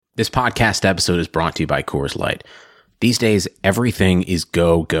This podcast episode is brought to you by Coors Light. These days, everything is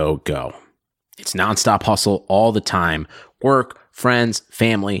go, go, go. It's nonstop hustle all the time. Work, friends,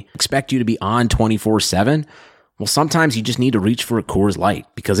 family expect you to be on 24/7. Well, sometimes you just need to reach for a Coors Light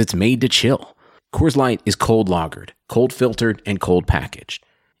because it's made to chill. Coors Light is cold lagered, cold filtered, and cold packaged.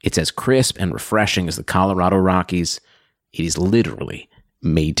 It's as crisp and refreshing as the Colorado Rockies. It is literally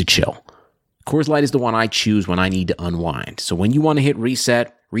made to chill. Coors Light is the one I choose when I need to unwind. So when you want to hit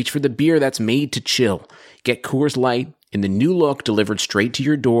reset, reach for the beer that's made to chill. Get Coors Light in the new look delivered straight to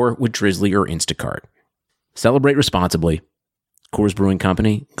your door with Drizzly or Instacart. Celebrate responsibly. Coors Brewing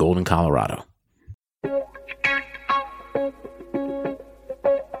Company, Golden, Colorado.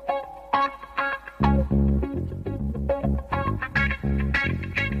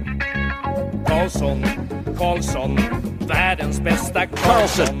 Karlsson, världens bästa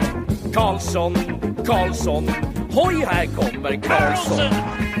Karlsson, hoj här kommer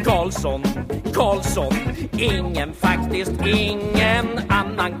Karlsson, ingen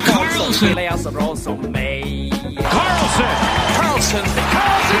annan Karlsson spelar jag så bra som mig. Karlsson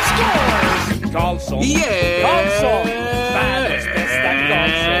scores! Karlsson, världens bästa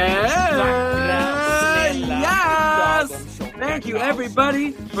Karlsson. Thank you,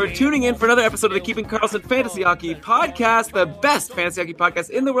 everybody, for tuning in for another episode of the Keeping Karlsson Fantasy Hockey Podcast, the best fantasy hockey podcast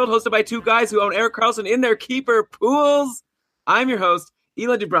in the world, hosted by two guys who own Erik Karlsson in their keeper pools. I'm your host,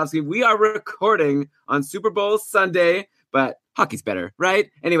 Elon Dubrovsky. We are recording on Super Bowl Sunday, but hockey's better,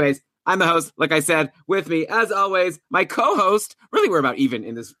 right? Anyways, I'm the host, like I said. With me, as always, my co-host. Really, we're about even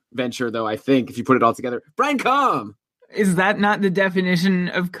in this venture, though, I think, if you put it all together. Brian Com. Is that not the definition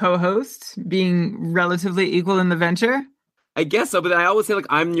of co-host, being relatively equal in the venture? I guess so, but I always say, like,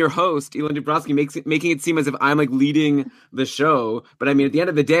 I'm your host, Elon Dubrovsky, making it seem as if I'm, like, leading the show. But, I mean, at the end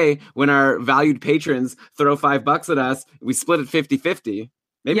of the day, when our valued patrons throw $5 at us, we split it 50-50.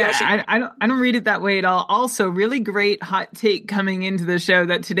 Maybe I don't read it that way at all. Also, really great hot take coming into the show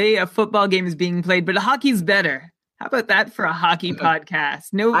that today a football game is being played, but hockey's better. How about that for a hockey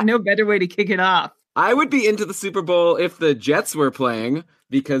podcast? No better way to kick it off. I would be into the Super Bowl if the Jets were playing,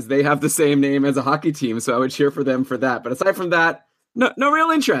 because they have the same name as a hockey team, so I would cheer for them for that. But aside from that, no real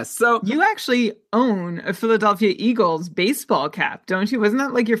interest. So you actually own a Philadelphia Eagles baseball cap, don't you? Wasn't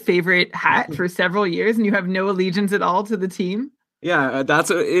that like your favorite hat for several years, and you have no allegiance at all to the team? Yeah,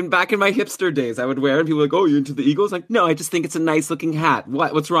 that's back in my hipster days. I would wear it, and people were like, "Oh, you're into the Eagles?" Like, no, I just think it's a nice looking hat.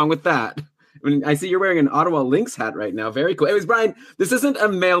 What's wrong with that? I mean, I see you're wearing an Ottawa Lynx hat right now. Very cool. Anyways, Brian, this isn't a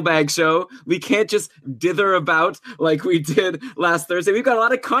mailbag show. We can't just dither about like we did last Thursday. We've got a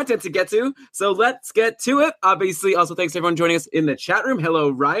lot of content to get to, so let's get to it. Obviously, also thanks to everyone joining us in the chat room. Hello,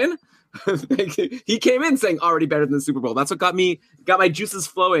 Ryan. Thank you. He came in saying already better than the Super Bowl. That's what got my juices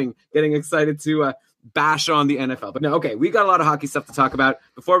flowing, getting excited to bash on the NFL. But no, okay, we got a lot of hockey stuff to talk about.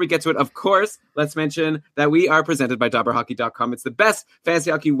 Before we get to it, of course, let's mention that we are presented by DobberHockey.com. It's the best fantasy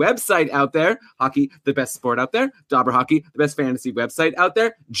hockey website out there. Hockey, the best sport out there. Dobber Hockey, the best fantasy website out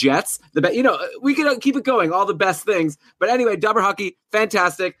there. Jets, the best. We can keep it going, all the best things. But anyway, Dobber Hockey,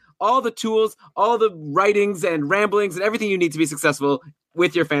 fantastic. All the tools, all the writings and ramblings and everything you need to be successful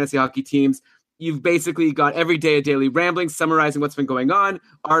with your fantasy hockey teams. You've basically got every day a daily rambling, summarizing what's been going on,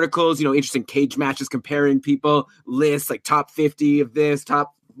 articles, interesting cage matches, comparing people, lists like top 50 of this,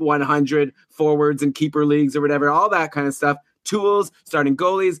 top 100 forwards and keeper leagues or whatever, all that kind of stuff. Tools, starting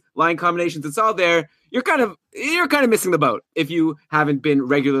goalies, line combinations, it's all there. You're kind of missing the boat if you haven't been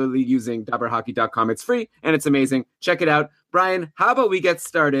regularly using DobberHockey.com. It's free and it's amazing. Check it out. Brian, how about we get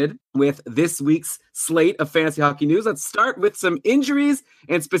started with this week's slate of fantasy hockey news? Let's start with some injuries,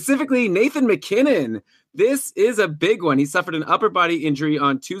 and specifically Nathan MacKinnon. This is a big one. He suffered an upper body injury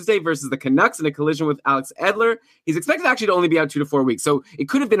on Tuesday versus the Canucks in a collision with Alex Edler. He's expected actually to only be out 2 to 4 weeks, so it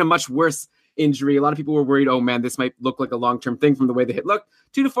could have been a much worse injury. A lot of people were worried, oh man, this might look like a long-term thing from the way the hit looked.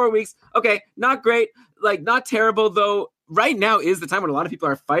 2 to 4 weeks. Okay, not great. Like, not terrible, though. Right now is the time when a lot of people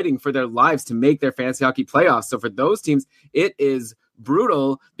are fighting for their lives to make their fantasy hockey playoffs. So for those teams, it is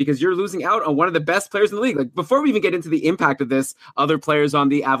brutal because you're losing out on one of the best players in the league. Like, before we even get into the impact of this, other players on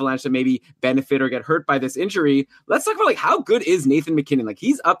the Avalanche that maybe benefit or get hurt by this injury, let's talk about like how good is Nathan MacKinnon. Like,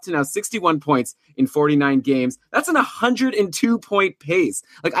 he's up to now 61 points in 49 games. That's an 102 point pace.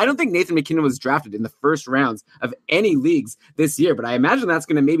 Like, I don't think Nathan MacKinnon was drafted in the first rounds of any leagues this year, but I imagine that's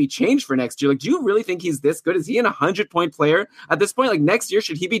going to maybe change for next year. Like, do you really think he's this good? Is he an 100-point player at this point? Like, next year,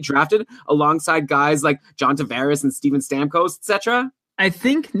 should he be drafted alongside guys like John Tavares and Steven Stamkos, etc.? I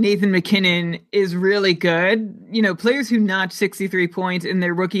think Nathan MacKinnon is really good. You know, players who notch 63 points in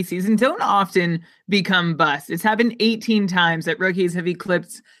their rookie season don't often become busts. It's happened 18 times that rookies have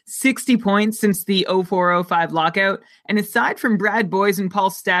eclipsed 60 points since the 04-05 lockout. And aside from Brad Boyes and Paul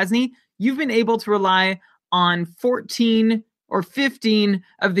Stastny, you've been able to rely on 14 or 15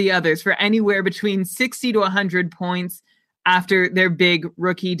 of the others for anywhere between 60 to 100 points after their big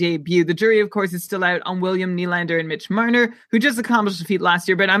rookie debut. The jury, of course, is still out on William Nylander and Mitch Marner, who just accomplished a feat last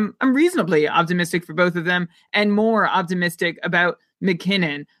year, but I'm reasonably optimistic for both of them and more optimistic about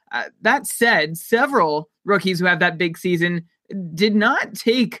MacKinnon. That said, several rookies who have that big season did not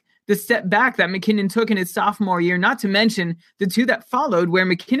take the step back that MacKinnon took in his sophomore year, not to mention the two that followed, where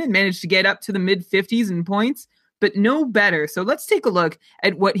MacKinnon managed to get up to the mid-50s in points, but no better. So let's take a look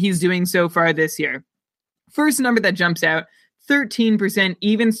at what he's doing so far this year. First number that jumps out, 13%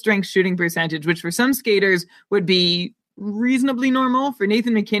 even strength shooting percentage, which for some skaters would be reasonably normal. For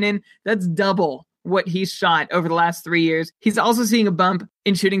Nathan MacKinnon, that's double what he's shot over the last 3 years. He's also seeing a bump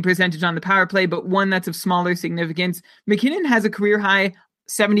in shooting percentage on the power play, but one that's of smaller significance. MacKinnon has a career high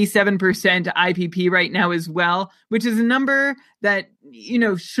 77% IPP right now as well, which is a number that, you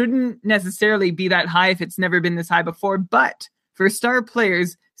know, shouldn't necessarily be that high if it's never been this high before. But for star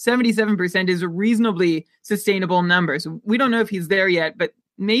players, 77% is a reasonably sustainable number. So we don't know if he's there yet, but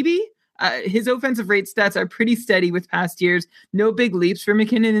maybe. His offensive rate stats are pretty steady with past years. No big leaps for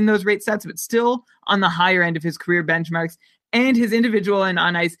MacKinnon in those rate stats, but still on the higher end of his career benchmarks. And his individual and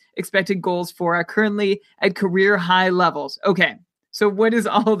on-ice expected goals for are currently at career high levels. Okay, so what does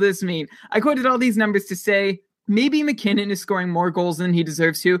all this mean? I quoted all these numbers to say maybe MacKinnon is scoring more goals than he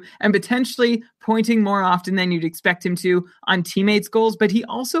deserves to and potentially pointing more often than you'd expect him to on teammates' goals, but he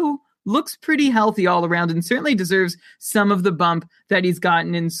also looks pretty healthy all around and certainly deserves some of the bump that he's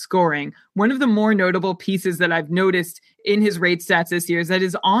gotten in scoring. One of the more notable pieces that I've noticed in his rate stats this year is that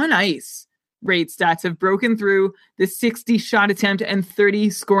his on-ice rate stats have broken through the 60 shot attempt and 30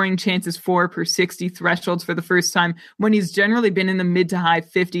 scoring chances for per 60 thresholds for the first time, when he's generally been in the mid to high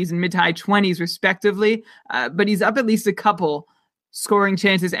 50s and mid to high 20s respectively. But he's up at least a couple scoring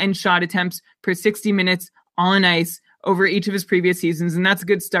chances and shot attempts per 60 minutes on ice over each of his previous seasons, and that's a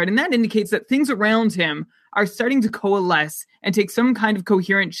good start. And that indicates that things around him are starting to coalesce and take some kind of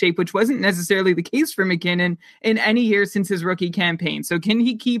coherent shape, which wasn't necessarily the case for MacKinnon in any year since his rookie campaign. So can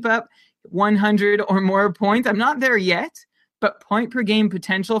he keep up 100 or more points? I'm not there yet, but point per game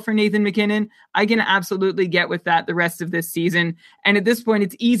potential for Nathan MacKinnon, I can absolutely get with that the rest of this season. And at this point,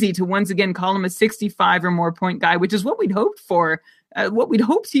 it's easy to once again call him a 65 or more point guy, which is what we'd hoped for, what we'd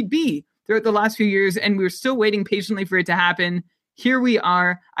hoped he'd be throughout the last few years, and we were still waiting patiently for it to happen. Here we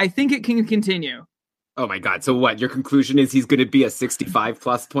are. I think it can continue. Oh my God. So what? Your conclusion is he's going to be a 65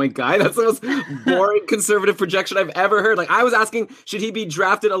 plus point guy? That's the most boring conservative projection I've ever heard. Like, I was asking, should he be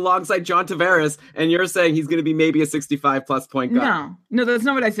drafted alongside John Tavares? And you're saying he's going to be maybe a 65 plus point guy. No, that's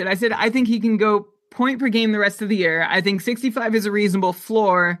not what I said. I said, I think he can go point per game the rest of the year. I think 65 is a reasonable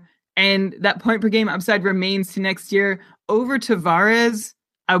floor, and that point per game upside remains to next year. Over Tavares,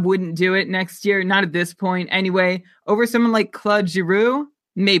 I wouldn't do it next year, not at this point anyway. Over someone like Claude Giroux,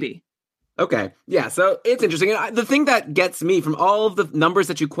 maybe. Okay. Yeah. So it's interesting. And the thing that gets me from all of the numbers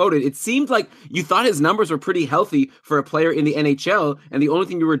that you quoted, it seemed like you thought his numbers were pretty healthy for a player in the NHL. And the only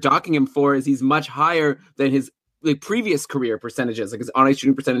thing you were docking him for is he's much higher than his previous career percentages. Like, his on-ice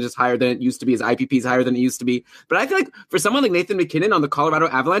shooting percentage is higher than it used to be. His IPP is higher than it used to be. But I feel like for someone like Nathan MacKinnon on the Colorado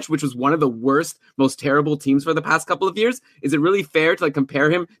Avalanche, which was one of the worst, most terrible teams for the past couple of years, is it really fair to compare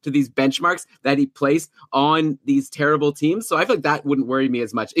him to these benchmarks that he placed on these terrible teams? So I feel like that wouldn't worry me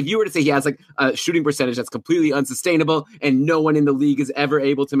as much. If you were to say he has a shooting percentage that's completely unsustainable and no one in the league is ever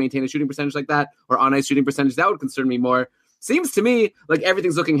able to maintain a shooting percentage like that, or on-ice shooting percentage, that would concern me more. Seems to me like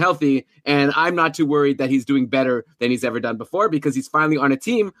everything's looking healthy, and I'm not too worried that he's doing better than he's ever done before, because he's finally on a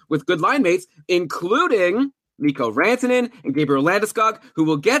team with good line mates, including Mikko Rantanen and Gabriel Landeskog, who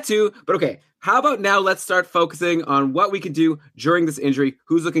we'll get to. But okay, how about now let's start focusing on what we can do during this injury.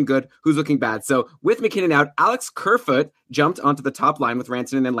 Who's looking good? Who's looking bad? So with MacKinnon out, Alex Kerfoot jumped onto the top line with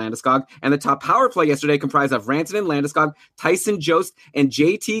Rantanen and Landeskog, and the top power play yesterday comprised of Rantanen, Landeskog, Tyson Jost, and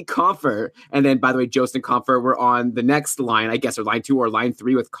JT Compher. And then, by the way, Jost and Compher were on the next line, I guess, or line 2 or line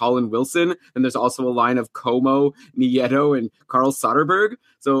 3 with Colin Wilson. And there's also a line of Como, Nieto, and Carl Soderberg.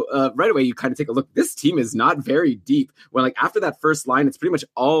 So right away, you kind of take a look. This team is not very deep. When after that first line, it's pretty much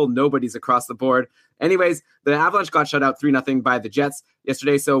all nobodies across the board. Anyways, the Avalanche got shut out 3-0 by the Jets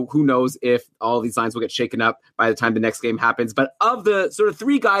yesterday, so who knows if all these lines will get shaken up by the time the next game happens. But of the sort of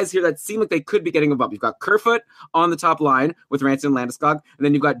 3 guys here that seem like they could be getting a bump, you've got Kerfoot on the top line with Rantanen and Landeskog, and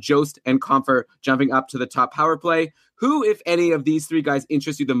then you've got Jost and Compher jumping up to the top power play. Who, if any, of these three guys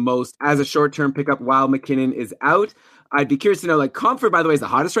interest you the most as a short-term pickup while McKinnon is out? I'd be curious to know, like, Comfort, by the way, is the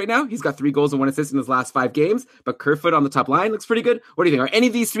hottest right now. He's got 3 goals and 1 assist in his last 5 games, but Kerfoot on the top line looks pretty good. What do you think? Are any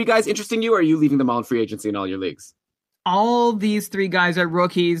of these three guys interesting you, or are you leaving them all in free agency in all your leagues? All these 3 guys are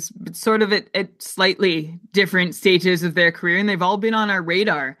rookies, but sort of at slightly different stages of their career, and they've all been on our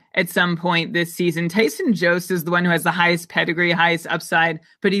radar at some point this season. Tyson Jost is the one who has the highest pedigree, highest upside,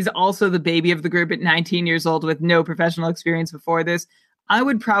 but he's also the baby of the group at 19 years old with no professional experience before this. I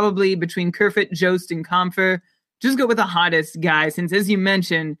would probably, between Kerfoot, Jost, and Comfer, just go with the hottest guy, since, as you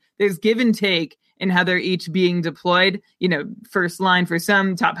mentioned, there's give and take in how they're each being deployed. First line for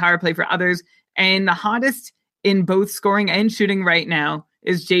some, top power play for others, and the hottest in both scoring and shooting right now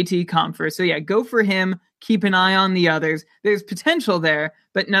is JT Compher. So yeah, go for him. Keep an eye on the others. There's potential there,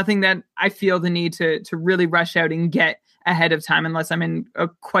 but nothing that I feel the need to really rush out and get ahead of time unless I'm in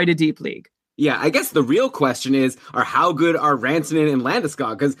quite a deep league. Yeah, I guess the real question is, how good are Rantanen and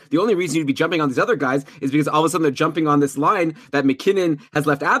Landeskog? Because the only reason you'd be jumping on these other guys is because all of a sudden they're jumping on this line that McKinnon has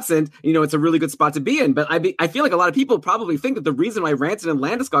left absent. It's a really good spot to be in. But I feel like a lot of people probably think that the reason why Rantanen and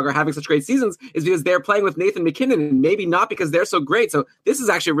Landeskog are having such great seasons is because they're playing with Nathan McKinnon, and maybe not because they're so great. So this is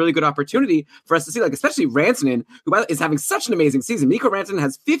actually a really good opportunity for us to see, like, especially Rantanen, who is having such an amazing season. Mikko Rantanen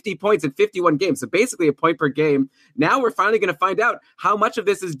has 50 points in 51 games, so basically a point per game. Now we're finally going to find out how much of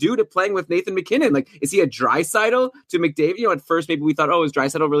this is due to playing with Nathan McKinnon. Like, is he a Draisaitl to McDavid? At first maybe we thought, is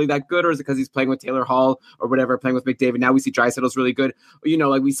Draisaitl really that good? Or is it because he's playing with Taylor Hall or whatever, playing with McDavid? Now we see Draisaitl's really good.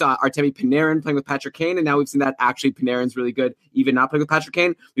 Like we saw Artemi Panarin playing with Patrick Kane, and now we've seen that actually Panarin's really good, even not playing with Patrick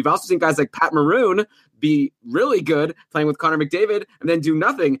Kane. We've also seen guys like Pat Maroon be really good playing with Connor McDavid and then do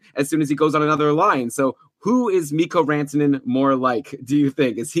nothing as soon as he goes on another line. So who is Mikko Rantanen more like, do you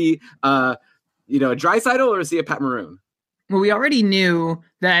think? Is he a Draisaitl, or is he a Pat Maroon? Well, we already knew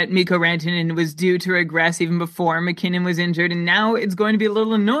that Mikko Rantanen was due to regress even before McKinnon was injured, and now it's going to be a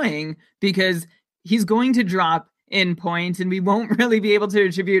little annoying because he's going to drop in points, and we won't really be able to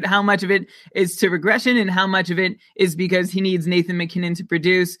attribute how much of it is to regression and how much of it is because he needs Nathan McKinnon to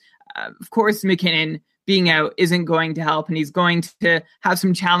produce. Of course, McKinnon being out isn't going to help, and he's going to have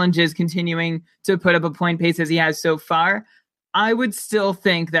some challenges continuing to put up a point pace as he has so far. I would still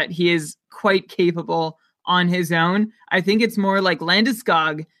think that he is quite capable on his own. I think it's more like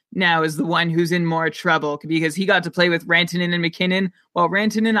Landeskog now is the one who's in more trouble because he got to play with Rantanen and McKinnon, while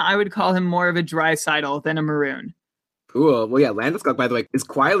Rantanen, I would call him more of a Draisaitl than a Maroon. Cool. Well, yeah, Landeskog, by the way, is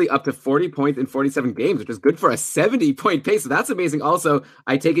quietly up to 40 points in 47 games, which is good for a 70-point pace. So that's amazing. Also,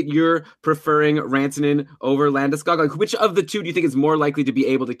 I take it you're preferring Rantanen over Landeskog. Like, which of the two do you think is more likely to be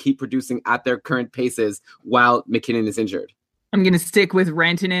able to keep producing at their current paces while McKinnon is injured? I'm going to stick with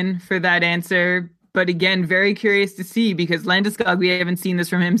Rantanen for that answer. But again, very curious to see because Landeskog, we haven't seen this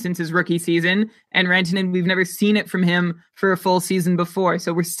from him since his rookie season. And Rantanen, we've never seen it from him for a full season before.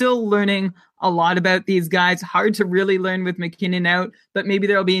 So we're still learning a lot about these guys. Hard to really learn with McKinnon out, but maybe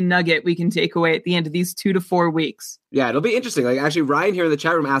there'll be a nugget we can take away at the end of these 2 to 4 weeks. Yeah, it'll be interesting. Like, actually, Ryan here in the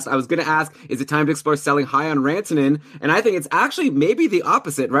chat room asked, I was going to ask, is it time to explore selling high on Rantanen? And I think it's actually maybe the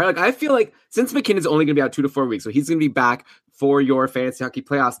opposite, right? Like, I feel like since McKinnon's only going to be out 2 to 4 weeks, so he's going to be back for your fantasy hockey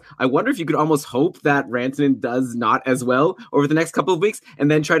playoffs, I wonder if you could almost hope that Rantanen does not as well over the next couple of weeks and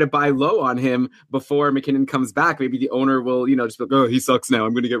then try to buy low on him before McKinnon comes back. Maybe the owner will, just be like, oh, he sucks now,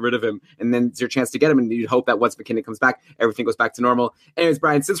 I'm going to get rid of him. And then it's your chance to get him. And you'd hope that once McKinnon comes back, everything goes back to normal. Anyways,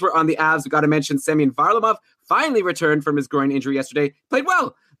 Brian, since we're on the Avs, we got to mention Semyon Varlamov finally returned from his groin injury yesterday. Played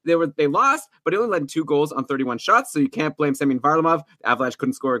well. They lost, but he only led 2 goals on 31 shots, so you can't blame Semyon Varlamov. The Avalanche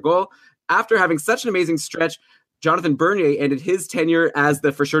couldn't score a goal. After having such an amazing stretch, Jonathan Bernier ended his tenure as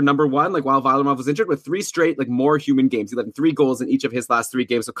the for sure number 1, while Varlamov was injured, with 3 straight, more human games. He led 3 goals in each of his last 3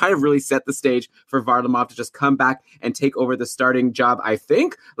 games. So kind of really set the stage for Varlamov to just come back and take over the starting job, I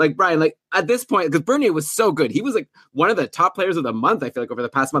think. Brian, at this point, because Bernier was so good. He was one of the top players of the month, I feel over the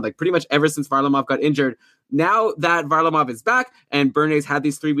past month, pretty much ever since Varlamov got injured. Now that Varlamov is back and Bernier's had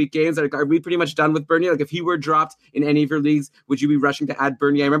these 3-week games, are we pretty much done with Bernier? If he were dropped in any of your leagues, would you be rushing to add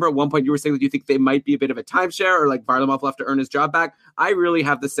Bernier? I remember at one point you were saying that you think they might be a bit of a timeshare, or Varlamov will have to earn his job back. I really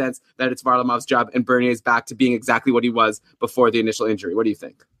have the sense that it's Varlamov's job and Bernier's back to being exactly what he was before the initial injury. What do you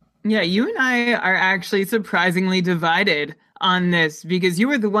think? Yeah, you and I are actually surprisingly divided on this because you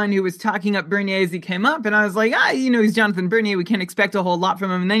were the one who was talking up Bernier as he came up, and I was like, he's Jonathan Bernier. We can't expect a whole lot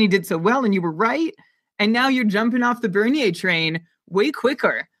from him. And then he did so well, and you were right. And now you're jumping off the Bernier train way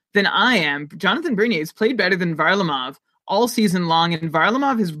quicker than I am. Jonathan Bernier has played better than Varlamov all season long, and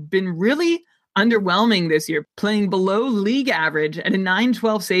Varlamov has been really underwhelming this year, playing below league average at a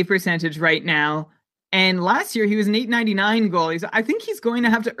 .912 save percentage right now. And last year, he was an $8.99 goalie. So I think he's going to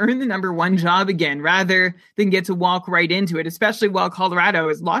have to earn the number one job again rather than get to walk right into it, especially while Colorado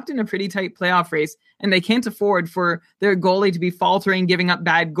is locked in a pretty tight playoff race, and they can't afford for their goalie to be faltering, giving up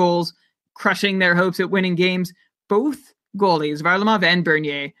bad goals, crushing their hopes at winning games. Both goalies, Varlamov and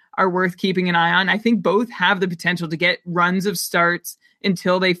Bernier, are worth keeping an eye on. I think both have the potential to get runs of starts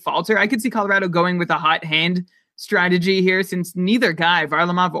until they falter. I could see Colorado going with a hot hand strategy here, since neither guy,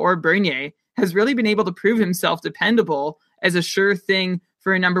 Varlamov or Bernier, has really been able to prove himself dependable as a sure thing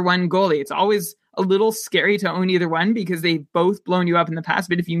for a number one goalie. It's always a little scary to own either one because they've both blown you up in the past.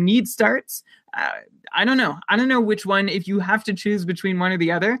 But if you need starts, I don't know. I don't know which one. If you have to choose between one or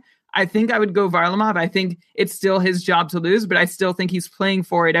the other, I think I would go Varlamov. I think it's still his job to lose, but I still think he's playing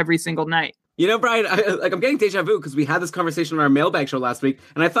for it every single night. You know, Brian, I'm getting deja vu because we had this conversation on our mailbag show last week,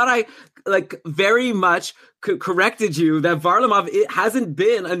 and I thought I very much corrected you that Varlamov, it hasn't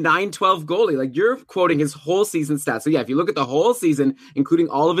been a 9-12 goalie. Like, you're quoting his whole season stats. So yeah, if you look at the whole season, including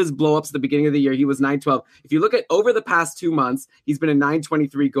all of his blowups at the beginning of the year, he was 9-12. If you look at over the past 2 months, he's been a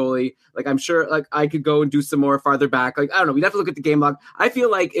 9-23 goalie. Like, I'm sure I could go and do some more farther back. Like, I don't know. We'd have to look at the game log. I feel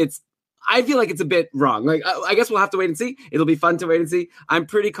like it's a bit wrong. Like, I guess we'll have to wait and see. It'll be fun to wait and see. I'm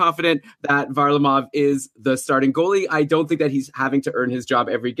pretty confident that Varlamov is the starting goalie. I don't think that he's having to earn his job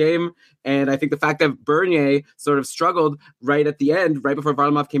every game. And I think the fact that Bernier sort of struggled right at the end, right before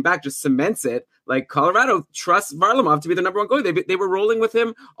Varlamov came back, just cements it. Like, Colorado trusts Varlamov to be the number one goalie. They were rolling with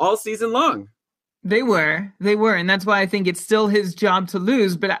him all season long. They were. And that's why I think it's still his job to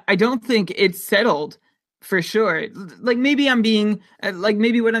lose, but I don't think it's settled. For sure. Like, maybe I'm being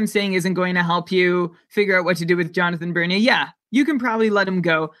maybe what I'm saying isn't going to help you figure out what to do with Jonathan Bernier. Yeah, you can probably let him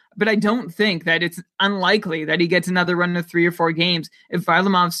go, but I don't think that it's unlikely that he gets another run of 3 or 4 games if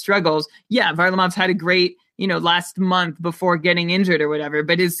Varlamov struggles. Yeah, Varlamov's had a great, last month before getting injured or whatever,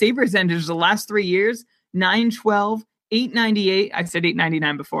 but his save percentage the last 3 years, 912, 898. I said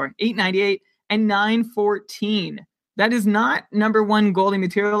 899 before, 898 and 914. That is not number one goalie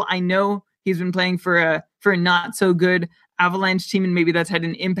material. I know he's been playing for a not so good Avalanche team, and maybe that's had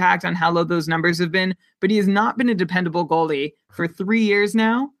an impact on how low those numbers have been. But he has not been a dependable goalie for 3 years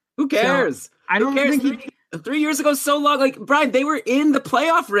now. Who cares? So I don't think 3 years ago, so long. Like, Brian, they were in the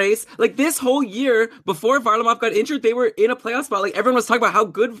playoff race. Like, this whole year before Varlamov got injured, they were in a playoff spot. Like, everyone was talking about how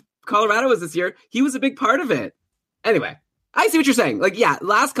good Colorado is this year. He was a big part of it. Anyway, I see what you're saying. Like, yeah,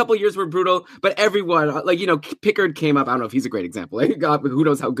 last couple of years were brutal, but everyone, Pickard came up. I don't know if he's a great example. Like, God, who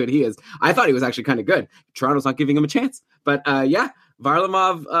knows how good he is. I thought he was actually kind of good. Toronto's not giving him a chance. But yeah,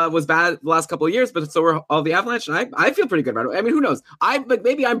 Varlamov was bad the last couple of years, but so were all the Avalanche, and I feel pretty good about it. I mean, who knows?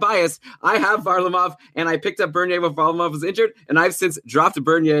 Maybe I'm biased. I have Varlamov, and I picked up Bernier when Varlamov was injured, and I've since dropped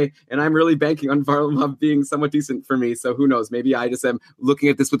Bernier, and I'm really banking on Varlamov being somewhat decent for me. So who knows? Maybe I just am looking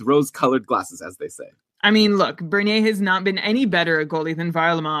at this with rose-colored glasses, as they say. I mean, look, Bernier has not been any better a goalie than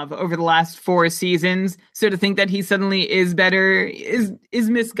Varlamov over the last 4 seasons. So to think that he suddenly is better is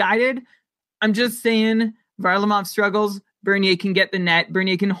misguided. I'm just saying Varlamov struggles. Bernier can get the net.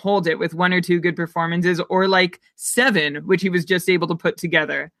 Bernier can hold it with 1 or 2 good performances, or 7, which he was just able to put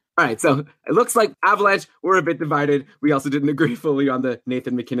together. All right, so it looks like Avalanche were a bit divided. We also didn't agree fully on the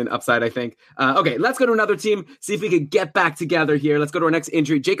Nathan MacKinnon upside, I think. Okay, let's go to another team, see if we can get back together here. Let's go to our next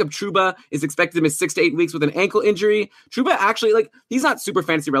injury. Jacob Trouba is expected to miss 6 to 8 weeks with an ankle injury. Trouba actually, he's not super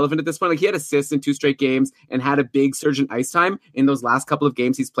fantasy relevant at this point. He had assists in 2 straight games and had a big surge in ice time in those last couple of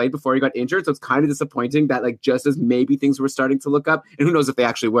games he's played before he got injured. So it's kind of disappointing that, just as maybe things were starting to look up, and who knows if they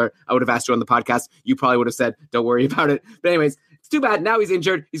actually were. I would have asked you on the podcast. You probably would have said, don't worry about it. But anyways, it's too bad. Now he's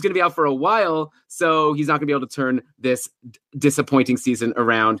injured. He's going to be out for a while, so he's not going to be able to turn this disappointing season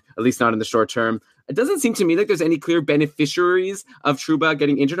around, at least not in the short term. It doesn't seem to me like there's any clear beneficiaries of Trouba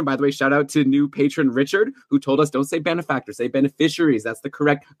getting injured. And by the way, shout out to new patron Richard, who told us don't say benefactors, say beneficiaries. That's the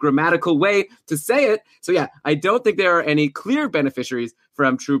correct grammatical way to say it. So yeah, I don't think there are any clear beneficiaries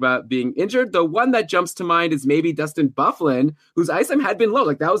from Trouba being injured. The one that jumps to mind is maybe Dustin Byfuglien, whose ice time had been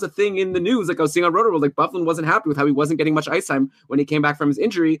low. That was a thing in the news. I was seeing on Roto-World, Byfuglien wasn't happy with how he wasn't getting much ice time when he came back from his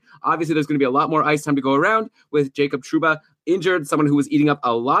injury. Obviously, there's going to be a lot more ice time to go around with Jacob Trouba injured, someone who was eating up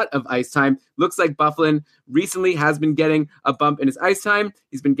a lot of ice time. Looks like Byfuglien recently has been getting a bump in his ice time.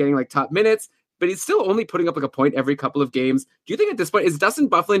 He's been getting top minutes, but he's still only putting up a point every couple of games. Do you think at this point, is Dustin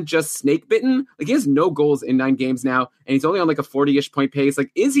Byfuglien just snake bitten? He has no goals in 9 games now, and he's only on a 40-ish point pace.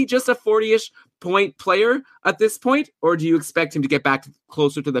 Is he just a 40-ish point player at this point, or do you expect him to get back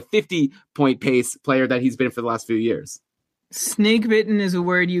closer to the 50-point pace player that he's been for the last few years? Snake bitten is a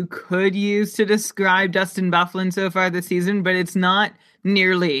word you could use to describe Dustin Byfuglien so far this season, but it's not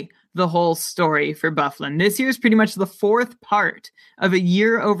nearly the whole story for Byfuglien. This year is pretty much the fourth part of a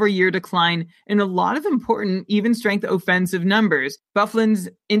year-over-year decline in a lot of important even strength offensive numbers. Byfuglien's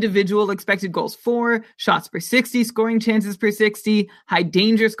individual expected goals for, shots per 60, scoring chances per 60, high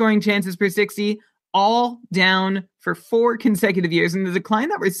danger scoring chances per 60, all down for 4 consecutive years. And the decline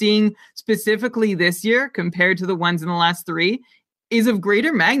that we're seeing specifically this year compared to the ones in the last 3 is of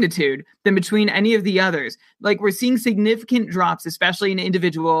greater magnitude than between any of the others. Like, we're seeing significant drops, especially in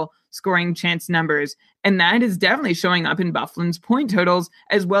individual scoring chance numbers. And that is definitely showing up in Byfuglien's point totals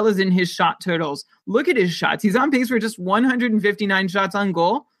as well as in his shot totals. Look at his shots. He's on pace for just 159 shots on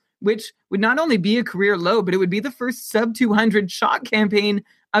goal, which would not only be a career low, but it would be the first sub 200 shot campaign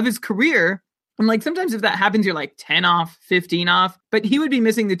of his career. And like, sometimes if that happens, you're like 10 off, 15 off, but he would be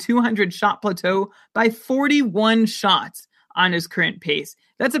missing the 200 shot plateau by 41 shots on his current pace.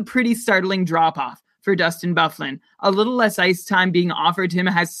 That's a pretty startling drop off for Dustin Byfuglien. A little less ice time being offered to him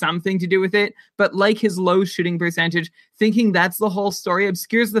has something to do with it, but like his low shooting percentage, thinking that's the whole story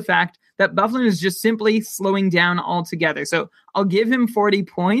obscures the fact that Byfuglien is just simply slowing down altogether. So I'll give him 40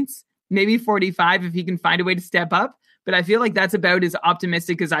 points, maybe 45 if he can find a way to step up, but I feel like that's about as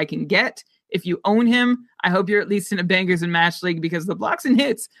optimistic as I can get. If you own him, I hope you're at least in a bangers and match league, because the blocks and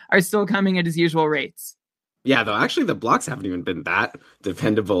hits are still coming at his usual rates. Yeah, though, actually, the blocks haven't even been that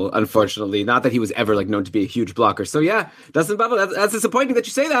dependable, unfortunately. Not that he was ever known to be a huge blocker. So yeah, Dustin Byfuglien, that's disappointing that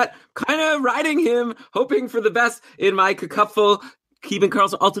you say that. Kind of riding him, hoping for the best in my cupful Keegan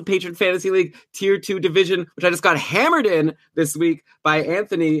Carlson Ultimate Patron Fantasy League Tier 2 division, which I just got hammered in this week by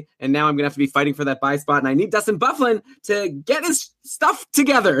Anthony, and now I'm going to have to be fighting for that buy spot, and I need Dustin Byfuglien to get his stuff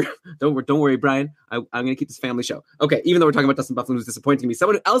together. Don't worry, Brian. I'm going to keep this family show. Okay, even though we're talking about Dustin Byfuglien, who's disappointing me,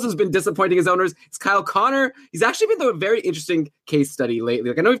 someone else who's been disappointing his owners is Kyle Connor. He's actually been a very interesting case study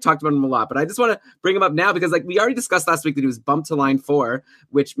lately. I know we've talked about him a lot, but I just want to bring him up now because we already discussed last week that he was bumped to line 4,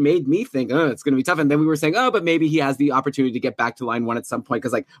 which made me think, it's going to be tough. And then we were saying, but maybe he has the opportunity to get back to line 1 at some point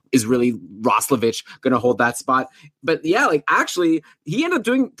because is really Roslovic going to hold that spot? But yeah, actually, he ended up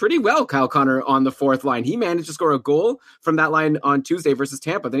doing pretty well, Kyle Connor, on the 4th line. He managed to score a goal from that line on Tuesday versus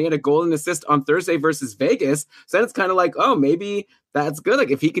Tampa. Then he had a goal and assist on Thursday versus Vegas. So then it's kind of maybe that's good.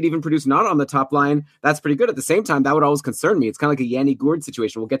 If he could even produce not on the top line, that's pretty good. At the same time, that would always concern me. It's kind of like a Yanni Gourde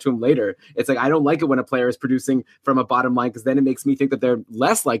situation. We'll get to him later. It's I don't like it when a player is producing from a bottom line, because then it makes me think that they're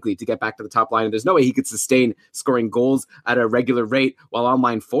less likely to get back to the top line. And there's no way he could sustain scoring goals at a regular rate while on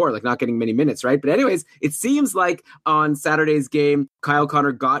line 4, not getting many minutes, right? But anyways, it seems like on Saturday's game, Kyle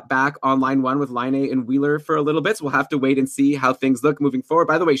Connor got back on line 1 with Line A and Wheeler for a little bit. So we'll have to wait and see how things look moving forward.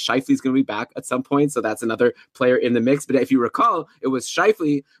 By the way, Scheifele's going to be back at some point, so that's another player in the mix. But if you recall, it was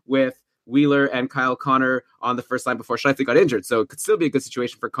Scheifele with Wheeler and Kyle Connor on the first line before Scheifele got injured. So it could still be a good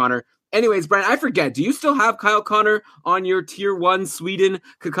situation for Connor. Anyways, Brian, I forget, do you still have Kyle Connor on your Tier 1 Sweden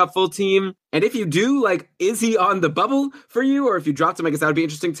Cupful team? And if you do, is he on the bubble for you? Or if you dropped him, I guess that would be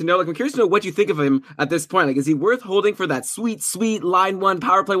interesting to know. I'm curious to know what you think of him at this point. Is he worth holding for that sweet, sweet line 1,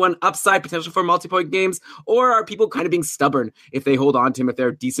 power play 1 upside potential for multi-point games? Or are people kind of being stubborn if they hold on to him, if there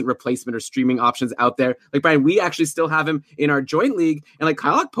are decent replacement or streaming options out there? Brian, we actually still have him in our joint league. And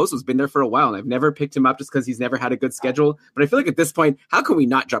Kyle Okposo's been there for a while. And I've never picked him up just because he's never had a good schedule. But I feel at this point, how can we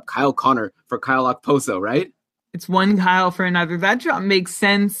not drop Kyle Connor for Kyle Okposo, right? It's one Kyle for another. That drop makes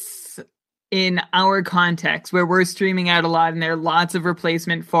sense in our context where we're streaming out a lot and there are lots of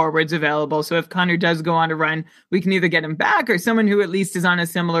replacement forwards available. So if Connor does go on a run, we can either get him back or someone who at least is on a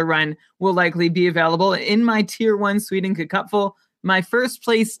similar run will likely be available. In my Tier 1 Sweden Cupful, my first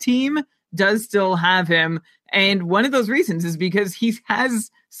place team does still have him. And one of those reasons is because he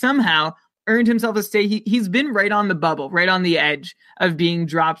has somehow earned himself a stay. He's been right on the bubble, right on the edge of being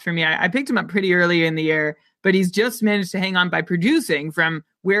dropped for me. I picked him up pretty early in the year, but he's just managed to hang on by producing from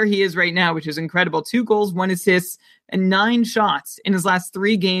where he is right now, which is incredible. 2 goals, 1 assist, and 9 shots in his last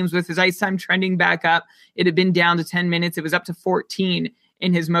 3 games, with his ice time trending back up. It had been down to 10 minutes. It was up to 14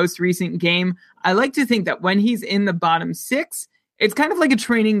 in his most recent game. I like to think that when he's in the bottom 6, it's kind of like a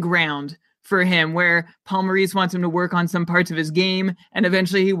training ground for him, where Paul Maurice wants him to work on some parts of his game, and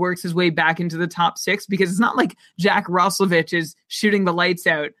eventually he works his way back into the top 6, because it's not like Jack Roslovic is shooting the lights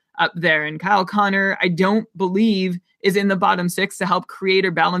out up there. And Kyle Connor, I don't believe, is in the bottom 6 to help create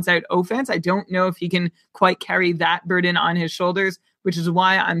or balance out offense. I don't know if he can quite carry that burden on his shoulders, which is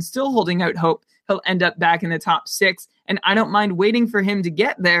why I'm still holding out hope he'll end up back in the top 6. And I don't mind waiting for him to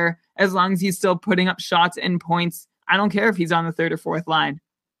get there as long as he's still putting up shots and points. I don't care if he's on the 3rd or 4th line.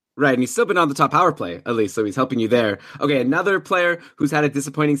 Right, and he's still been on the top power play, at least, so he's helping you there. Okay, another player who's had a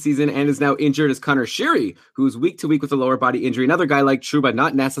disappointing season and is now injured is Connor Sheary, who's week to week with a lower body injury. Another guy like Trouba,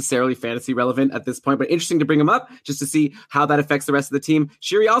 not necessarily fantasy relevant at this point, but interesting to bring him up just to see how that affects the rest of the team.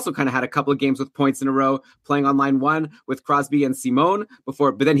 Sheary also kind of had a couple of games with points in a row, playing on line one with Crosby and Simone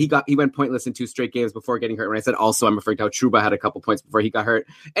but then he went pointless in 2 straight games before getting hurt. When I said also, I'm referring to how Trouba had a couple points before he got hurt.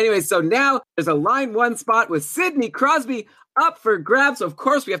 Anyway, so now there's a line one spot with Sidney Crosby up for grabs. So of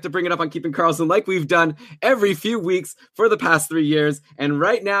course, we have to bring it up on Keeping Karlsson like we've done every few weeks for the past 3 years. And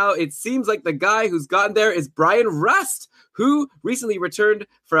right now, it seems like the guy who's gotten there is Bryan Rust, who recently returned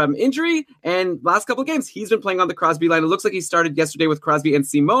from injury. And last couple of games, he's been playing on the Crosby line. It looks like he started yesterday with Crosby and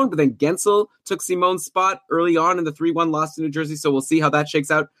Simone, but then Gensel took Simone's spot early on in the 3-1 loss to New Jersey. So we'll see how that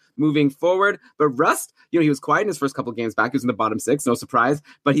shakes out moving forward. But Rust, he was quiet in his first couple of games back. He was in the bottom 6, no surprise.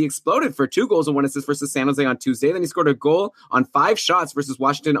 But he exploded for 2 goals and 1 assist versus San Jose on Tuesday. Then he scored a goal on 5 shots versus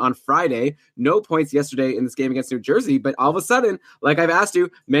Washington on Friday. No points yesterday in this game against New Jersey. But all of a sudden, like I've asked you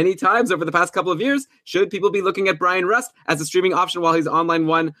many times over the past couple of years, should people be looking at Bryan Rust as a streaming option while he's on line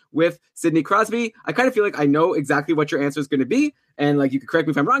one with Sidney Crosby? I kind of feel like I know exactly what your answer is going to be. And you could correct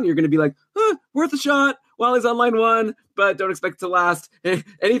me if I'm wrong. You're going to be like, worth a shot while he's on line one, but don't expect it to last.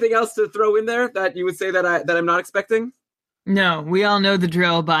 Anything else to throw in there that you would say that I'm not expecting? No, we all know the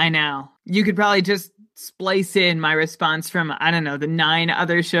drill by now. You could probably just splice in my response from, I don't know, the 9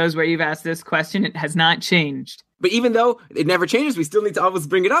 other shows where you've asked this question. It has not changed. But even though it never changes, we still need to always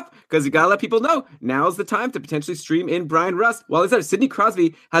bring it up because you got to let people know now's the time to potentially stream in Bryan Rust. Well, as I said, Sidney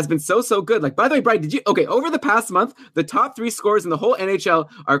Crosby has been so good. By the way, Brian, over the past month, the top 3 scorers in the whole NHL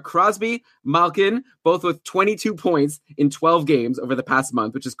are Crosby, Malkin, both with 22 points in 12 games over the past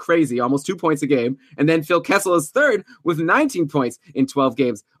month, which is crazy, almost 2 points a game. And then Phil Kessel is third with 19 points in 12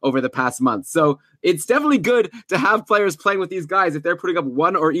 games over the past month. So it's definitely good to have players playing with these guys if they're putting up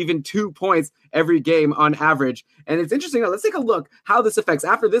 1 or even 2 points every game on average. And it's interesting. Now, let's take a look how this affects.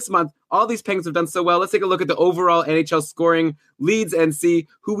 After this month, all these Penguins have done so well. Let's take a look at the overall NHL scoring leads and see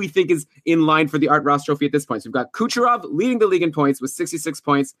who we think is in line for the Art Ross Trophy at this point. So we've got Kucherov leading the league in points with 66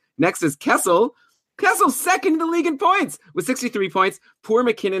 points. Next is Kessel. Kessel's second in the league in points with 63 points. Poor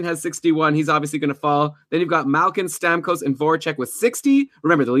McKinnon has 61. He's obviously going to fall. Then you've got Malkin, Stamkos, and Voracek with 60.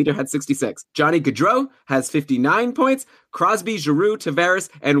 Remember, the leader had 66. Johnny Gaudreau has 59 points. Crosby, Giroux, Tavares,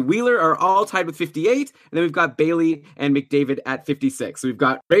 and Wheeler are all tied with 58. And then we've got Bailey and McDavid at 56. So we've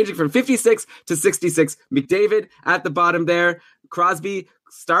got ranging from 56 to 66. McDavid at the bottom there. Crosby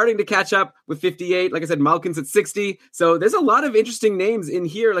starting to catch up with 58. Like I said, Malkin's at 60. So there's a lot of interesting names in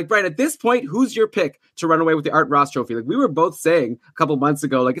here. Brian, at this point, who's your pick to run away with the Art Ross Trophy? We were both saying a couple months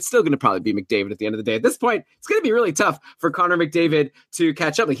ago, it's still going to probably be McDavid at the end of the day. At this point, it's going to be really tough for Connor McDavid to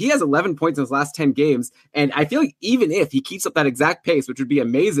catch up. He has 11 points in his last 10 games. And I feel like even if he keeps up that exact pace, which would be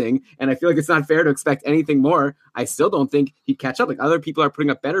amazing, and I feel like it's not fair to expect anything more, I still don't think he'd catch up. Other people are putting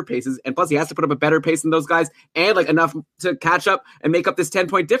up better paces. And plus, he has to put up a better pace than those guys and enough to catch up and make up this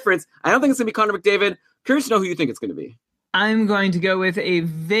 10-point difference. I don't think it's going to be Connor McDavid. Curious to know who you think it's going to be. I'm going to go with a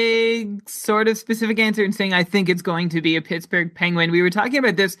vague sort of specific answer and saying I think it's going to be a Pittsburgh Penguin. We were talking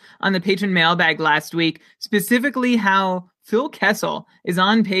about this on the patron mailbag last week, specifically how Phil Kessel is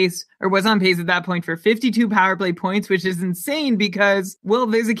on pace, or was on pace at that point, for 52 power play points, which is insane because, well,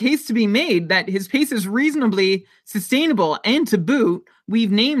 there's a case to be made that his pace is reasonably sustainable. And to boot,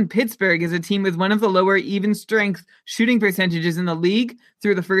 we've named Pittsburgh as a team with one of the lower even strength shooting percentages in the league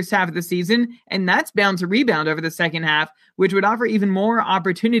through the first half of the season. And that's bound to rebound over the second half, which would offer even more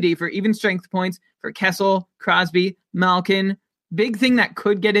opportunity for even strength points for Kessel, Crosby, Malkin. Big thing that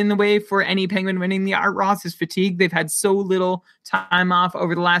could get in the way for any Penguin winning the Art Ross is fatigue. They've had so little time off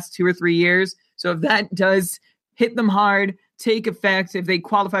over the last 2 or 3 years. So if that does hit them hard, take effect, if they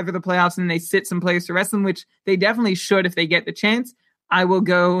qualify for the playoffs and they sit some players to rest them, which they definitely should if they get the chance, I will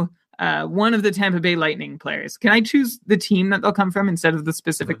go one of the Tampa Bay Lightning players. Can I choose the team that they'll come from instead of the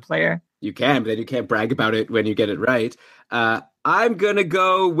specific player? You can, but then you can't brag about it when you get it right. I'm going to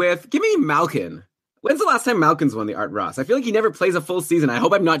go with, give me Malkin. When's the last time Malkin's won the Art Ross? I feel like he never plays a full season. I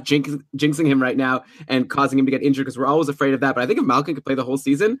hope I'm not jinxing him right now and causing him to get injured because we're always afraid of that. But I think if Malkin could play the whole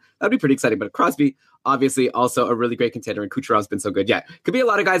season, that'd be pretty exciting. But Crosby, obviously, also a really great contender, and Kucherov's been so good. Yeah, could be a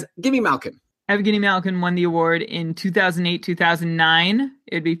lot of guys. Give me Malkin. Evgeny Malkin won the award in 2008-2009.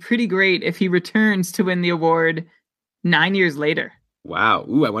 It'd be pretty great if he returns to win the award 9 years later. Wow.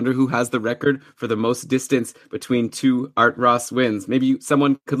 Ooh, I wonder who has the record for the most distance between two Art Ross wins. Maybe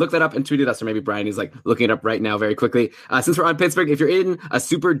someone could look that up and tweet it us, or maybe Brian is like looking it up right now very quickly. Since we're on Pittsburgh, if you're in a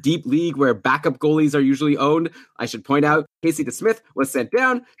super deep league where backup goalies are usually owned, I should point out Casey DeSmith was sent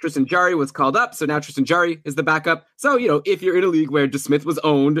down. Tristan Jarry was called up. So now Tristan Jarry is the backup. So, if you're in a league where DeSmith was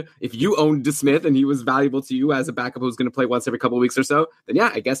owned, if you owned DeSmith and he was valuable to you as a backup who's going to play once every couple of weeks or so, then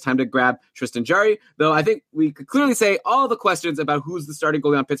yeah, I guess time to grab Tristan Jarry. Though I think we could clearly say all the questions about who's the starting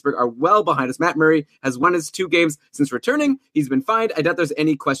goalie on Pittsburgh are well behind us. Matt Murray has won his 2 games since returning. He's been fined. I doubt there's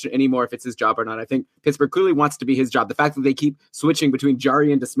any question anymore if it's his job or not. I think Pittsburgh clearly wants to be his job. The fact that they keep switching between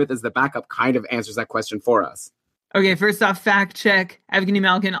Jarry and DeSmith as the backup kind of answers that question for us. Okay, first off, fact check. Evgeny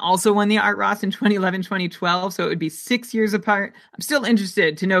Malkin also won the Art Ross in 2011-2012, so it would be 6 years apart. I'm still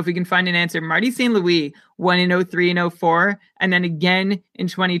interested to know if we can find an answer. Marty St. Louis won in 03 and 04, and then again in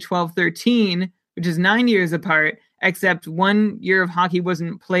 2012-13, which is 9 years apart, except 1 year of hockey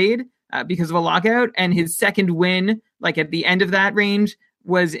wasn't played because of a lockout, and his second win, like at the end of that range,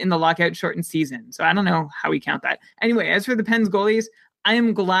 was in the lockout shortened season. So I don't know how we count that. Anyway, as for the Pens goalies, I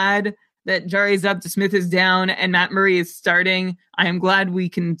am glad that Jarry's up, DeSmith is down, and Matt Murray is starting. I am glad we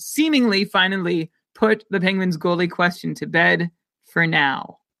can seemingly finally put the Penguins goalie question to bed for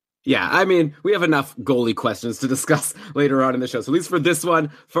now. Yeah, I mean, we have enough goalie questions to discuss later on in the show. So at least for this one,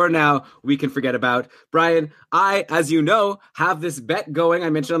 for now, we can forget about. Brian, I, as you know, have this bet going.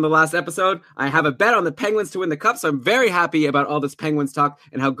 I mentioned on the last episode, I have a bet on the Penguins to win the Cup. So I'm very happy about all this Penguins talk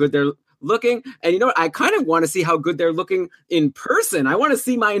and how good they're looking. And you know what? I kind of want to see how good they're looking in person. I want to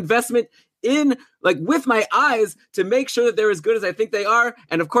see my investment in, like, with my eyes to make sure that they're as good as I think they are.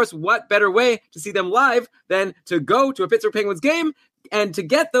 And of course, what better way to see them live than to go to a Pittsburgh Penguins game and to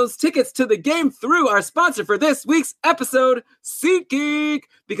get those tickets to the game through our sponsor for this week's episode, SeatGeek.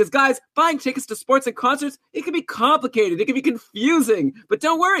 Because guys, buying tickets to sports and concerts, it can be complicated. It can be confusing. But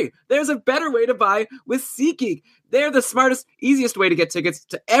don't worry, there's a better way to buy with SeatGeek. They're the smartest, easiest way to get tickets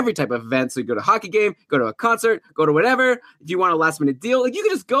to every type of event. So you go to a hockey game, go to a concert, go to whatever. If you want a last minute deal, like, you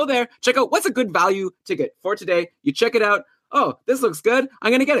can just go there, check out what's a good value ticket for today. You check it out. Oh, this looks good.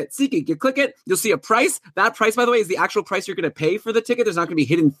 I'm going to get it. SeatGeek. You click it. You'll see a price. That price, by the way, is the actual price you're going to pay for the ticket. There's not going to be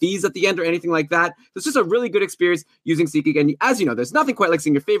hidden fees at the end or anything like that. So it's just a really good experience using SeatGeek. And as you know, there's nothing quite like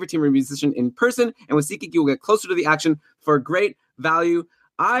seeing your favorite team or musician in person. And with SeatGeek, you will get closer to the action for great value.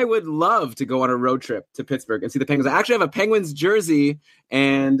 I would love to go on a road trip to Pittsburgh and see the Penguins. I actually have a Penguins jersey,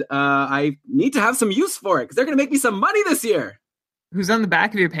 and I need to have some use for it because they're going to make me some money this year. Who's on the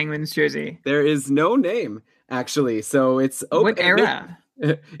back of your Penguins jersey? There is no name, actually. So it's open. What era?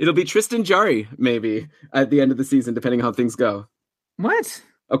 It'll be Tristan Jarry, maybe, at the end of the season, depending on how things go. What?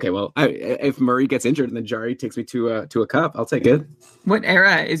 Okay, well, if Murray gets injured and then Jarry takes me to a cup, I'll take it. What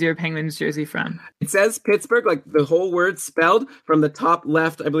era is your Penguins jersey from? It says Pittsburgh, like the whole word spelled from the top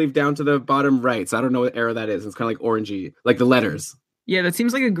left, I believe, down to the bottom right. So I don't know what era that is. It's kind of like orangey, like the letters. Yeah, that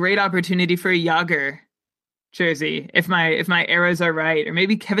seems like a great opportunity for a Jágr jersey, if my eras are right. Or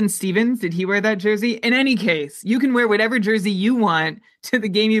maybe Kevin Stevens, did he wear that jersey? In any case, you can wear whatever jersey you want to the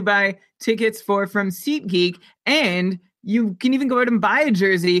game you buy tickets for from SeatGeek, and you can even go out and buy a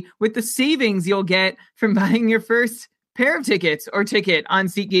jersey with the savings you'll get from buying your first pair of tickets or ticket on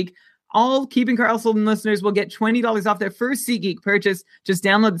SeatGeek. All Keeping Karlsson listeners will get $20 off their first SeatGeek purchase. Just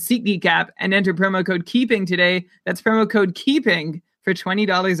download the SeatGeek app and enter promo code KEEPING today. That's promo code KEEPING for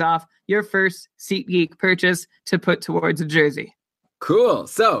 $20 off your first SeatGeek purchase to put towards a jersey. Cool.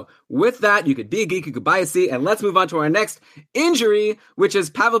 So with that, you could be a geek, you could buy a seat, and let's move on to our next injury, which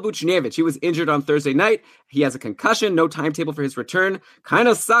is Pavel Buchnevich. He was injured on Thursday night. He has a concussion, no timetable for his return. Kind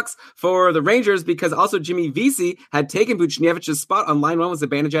of sucks for the Rangers because also Jimmy Vesey had taken Buchnevich's spot on line one with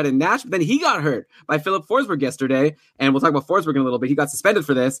Zibanejad and Nash, but then he got hurt by Philip Forsberg yesterday, and we'll talk about Forsberg in a little bit. He got suspended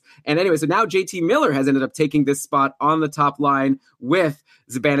for this. And anyway, so now JT Miller has ended up taking this spot on the top line with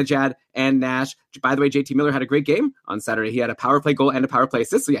Zibanejad and Nash. By the way, JT Miller had a great game on Saturday. He had a power play goal and a power play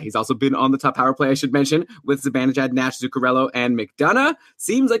assist. So yeah, he's also been on the top power play, I should mention, with Zibanejad, Nash, Zuccarello, and McDonough.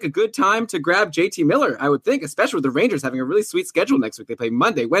 Seems like a good time to grab JT Miller, I would think, especially with the Rangers having a really sweet schedule next week. They play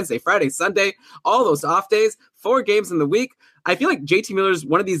Monday, Wednesday, Friday, Sunday, all those off days, 4 games in the week. I feel like JT Miller's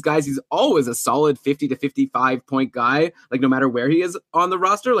one of these guys, he's always a solid 50 to 55 point guy, like no matter where he is on the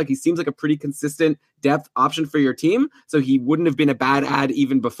roster. Like he seems like a pretty consistent depth option for your team. So he wouldn't have been a bad ad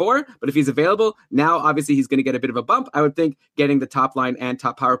even before, but if he's available, now obviously he's going to get a bit of a bump. I would think getting the top line and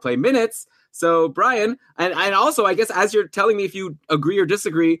top power play minutes. So Brian, and also I guess as you're telling me if you agree or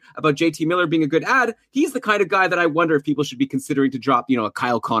disagree about JT Miller being a good ad, he's the kind of guy that I wonder if people should be considering to drop, a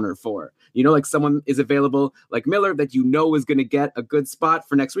Kyle Connor for. Like someone is available like Miller that is going to get a good spot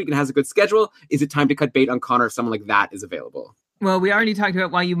for next week and has a good schedule. Is it time to cut bait on Connor if someone like that is available? Well, we already talked about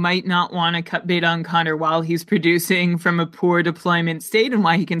why you might not want to cut bait on Connor while he's producing from a poor deployment state and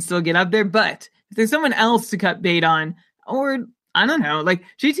why he can still get up there. But if there's someone else to cut bait on, or I don't know, like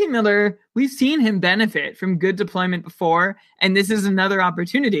JT Miller, we've seen him benefit from good deployment before, and this is another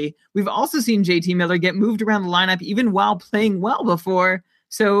opportunity. We've also seen JT Miller get moved around the lineup even while playing well before.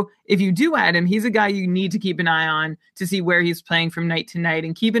 So if you do add him, he's a guy you need to keep an eye on to see where he's playing from night to night.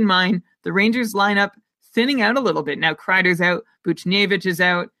 And keep in mind, the Rangers lineup thinning out a little bit. Now Kreider's out, Buchnevich is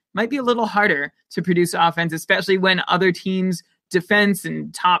out. Might be a little harder to produce offense, especially when other teams' defense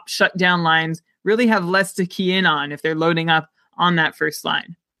and top shutdown lines really have less to key in on if they're loading up on that first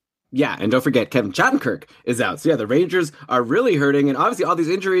line. Yeah, and don't forget, Kevin Shattenkirk is out. So yeah, the Rangers are really hurting. And obviously all these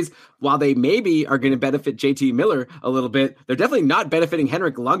injuries, while they maybe are going to benefit JT Miller a little bit, they're definitely not benefiting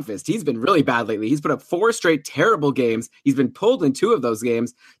Henrik Lundqvist. He's been really bad lately. He's put up 4 straight terrible games. He's been pulled in 2 of those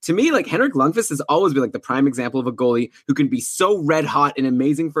games. To me, like Henrik Lundqvist has always been like the prime example of a goalie who can be so red hot and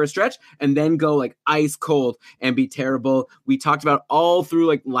amazing for a stretch and then go like ice cold and be terrible. We talked about all through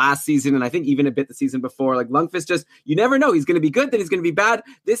like last season and I think even a bit the season before, like Lundqvist just, you never know. He's going to be good, then he's going to be bad.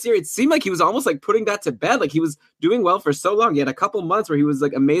 This year, it seemed like he was almost like putting that to bed. Like he was doing well for so long. He had a couple months where he was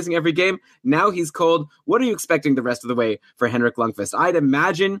like amazing every game. Now he's cold. What are you expecting the rest of the way for Henrik Lundqvist? I'd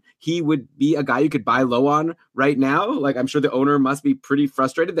imagine he would be a guy you could buy low on right now. Like I'm sure the owner must be pretty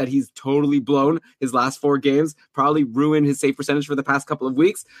frustrated that he's totally blown his last 4 games, probably ruined his save percentage for the past couple of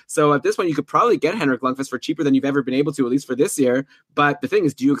weeks. So at this point, you could probably get Henrik Lundqvist for cheaper than you've ever been able to, at least for this year. But the thing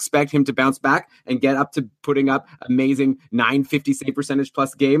is, do you expect him to bounce back and get up to putting up amazing 950 save percentage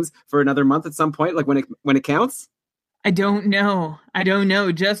plus games for another month at some point, like when it counts? I don't know.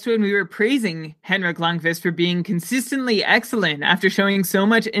 Just when we were praising Henrik Lundqvist for being consistently excellent after showing so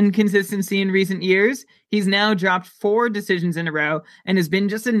much inconsistency in recent years, he's now dropped 4 decisions in a row and has been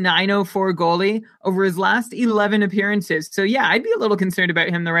just a .904 goalie over his last 11 appearances. So yeah, I'd be a little concerned about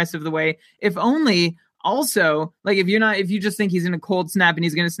him the rest of the way. If only also, like if you just think he's in a cold snap and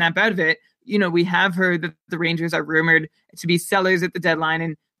he's going to snap out of it, you know, we have heard that the Rangers are rumored to be sellers at the deadline,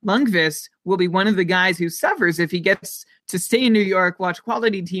 and Lundqvist will be one of the guys who suffers if he gets to stay in New York, watch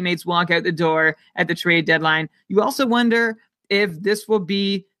quality teammates walk out the door at the trade deadline. You also wonder if this will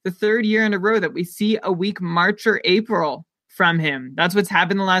be the 3rd year in a row that we see a weak March or April from him. That's what's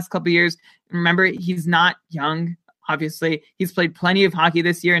happened the last couple of years. Remember, he's not young, obviously. He's played plenty of hockey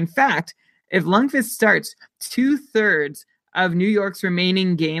this year. In fact, if Lundqvist starts 2/3 of New York's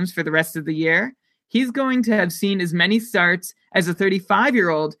remaining games for the rest of the year, he's going to have seen as many starts as a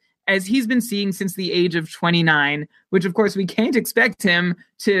 35-year-old as he's been seeing since the age of 29, which of course we can't expect him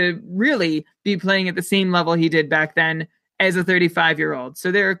to really be playing at the same level he did back then as a 35-year-old. So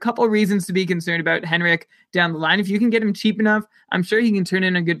there are a couple reasons to be concerned about Henrik down the line. If you can get him cheap enough, I'm sure he can turn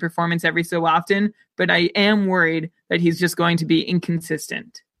in a good performance every so often, but I am worried that he's just going to be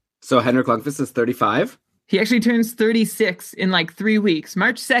inconsistent. So Henrik Lundqvist is 35? He actually turns 36 in like 3 weeks,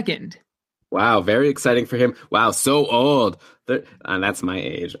 March 2nd. Wow, very exciting for him. Wow, so old. And that's my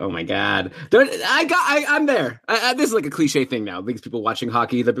age. Oh my God. I'm there. This is like a cliche thing now. These people watching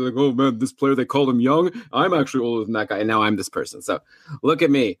hockey, they'll be like, oh man, this player, they called him young. I'm actually older than that guy. And now I'm this person. So look at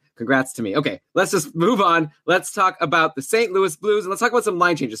me. Congrats to me. Okay, let's just move on. Let's talk about the St. Louis Blues and let's talk about some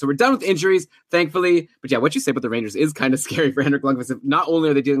line changes. So we're done with injuries, thankfully. But yeah, what you say about the Rangers is kind of scary for Henrik Lundqvist. Not only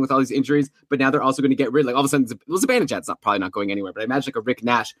are they dealing with all these injuries, but now they're also going to get rid, like all of a sudden, Zibanejad's probably not going anywhere. But I imagine like a Rick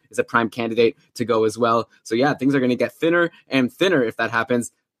Nash is a prime candidate to go as well. So yeah, things are going to get thinner and thinner if that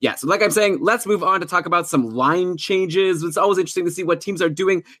happens. Yeah, so like I'm saying, let's move on to talk about some line changes. It's always interesting to see what teams are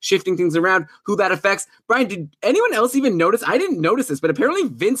doing, shifting things around, who that affects. Brian, did anyone else even notice? I didn't notice this, but apparently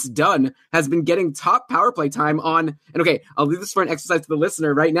Vince Dunn has been getting top power play time on, and okay, I'll leave this for an exercise to the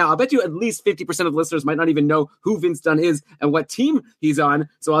listener right now. I'll bet you at least 50% of the listeners might not even know who Vince Dunn is and what team he's on.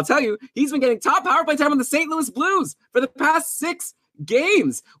 So I'll tell you, he's been getting top power play time on the St. Louis Blues for the past 6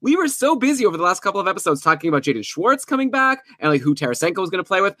 games. We were so busy over the last couple of episodes talking about Jaden Schwartz coming back and like who Tarasenko was going to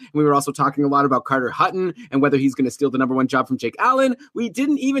play with. And we were also talking a lot about Carter Hutton and whether he's going to steal the number 1 job from Jake Allen. We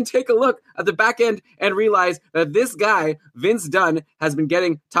didn't even take a look at the back end and realize that this guy, Vince Dunn, has been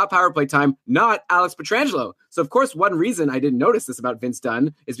getting top power play time, not Alex Pietrangelo. So of course, one reason I didn't notice this about Vince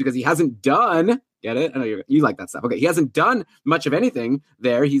Dunn is because he hasn't done, get it? I know you like that stuff. Okay, he hasn't done much of anything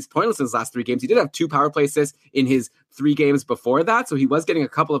there. He's pointless in his last 3 games. He did have 2 power play assists in his 3 games before that, so he was getting a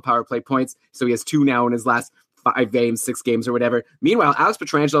couple of power play points. So he has 2 now in his last 5 games, 6 games or whatever. Meanwhile, Alex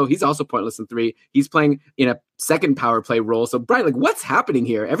Pietrangelo, he's also pointless in 3. He's playing in a second power play role. So Brian, like, what's happening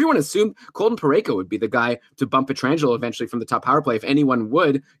here? Everyone assumed Colton Parayko would be the guy to bump Pietrangelo eventually from the top power play, if anyone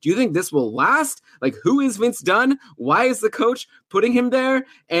would. Do you think this will last? Like, who is Vince Dunn? Why is the coach putting him there?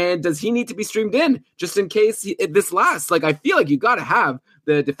 And does he need to be streamed in just in case this lasts? Like, I feel like you got to have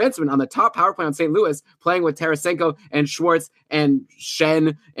the defenseman on the top power play on St. Louis playing with Tarasenko and Schwartz and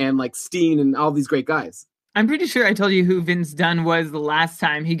Shen and like Steen and all these great guys. I'm pretty sure I told you who Vince Dunn was the last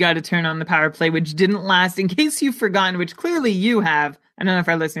time he got a turn on the power play, which didn't last. In case you've forgotten, which clearly you have, I don't know if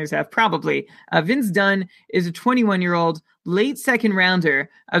our listeners have, probably. Vince Dunn is a 21-year-old late second rounder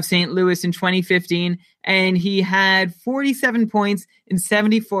of St. Louis in 2015, and he had 47 points in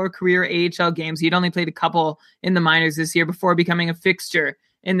 74 career AHL games. He'd only played a couple in the minors this year before becoming a fixture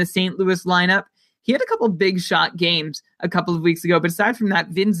in the St. Louis lineup. He had a couple big shot games a couple of weeks ago, but aside from that,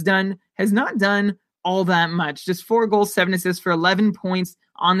 Vince Dunn has not done all that much. Just 4 goals, 7 assists for 11 points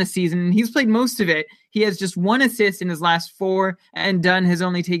on the season. He's played most of it. He has just 1 assist in his last 4, and Dunn has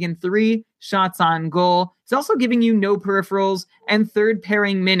only taken 3 shots on goal. He's also giving you no peripherals and third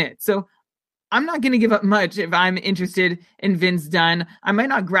pairing minutes. So I'm not going to give up much if I'm interested in Vince Dunn. I might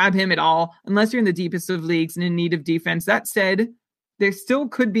not grab him at all unless you're in the deepest of leagues and in need of defense. That said, there still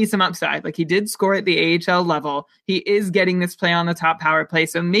could be some upside. Like, he did score at the AHL level. He is getting this play on the top power play.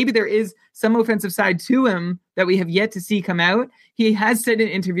 So maybe there is some offensive side to him that we have yet to see come out. He has said in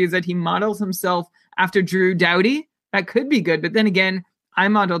interviews that he models himself after Drew Doughty. That could be good. But then again, I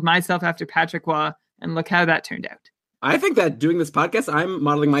modeled myself after Patrick Waugh, and look how that turned out. I think that doing this podcast, I'm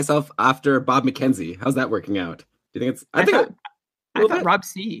modeling myself after Bob McKenzie. How's that working out? Do you think it's... I thought Rob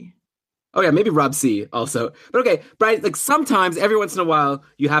C. Oh, yeah, maybe Rob C. also. But okay, Brian, like, sometimes, every once in a while,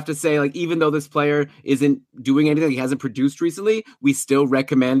 you have to say, like, even though this player isn't doing anything, he hasn't produced recently, we still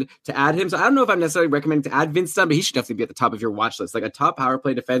recommend to add him. So I don't know if I'm necessarily recommending to add Vince Dunn, but he should definitely be at the top of your watch list. Like, a top power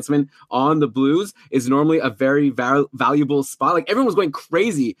play defenseman on the Blues is normally a very valuable spot. Like, everyone was going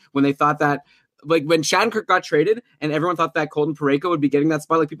crazy when they thought that, like, when Shattenkirk got traded and everyone thought that Colton Parayko would be getting that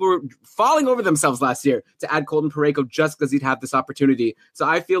spot, like, people were falling over themselves last year to add Colton Parayko just because he'd have this opportunity. So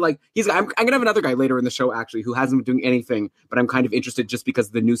I feel like I'm going to have another guy later in the show, actually, who hasn't been doing anything, but I'm kind of interested just because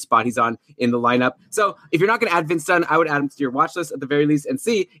of the new spot he's on in the lineup. So if you're not going to add Vince Dunn, I would add him to your watch list at the very least and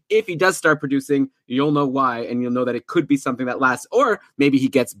see if he does start producing. You'll know why, and you'll know that it could be something that lasts, or maybe he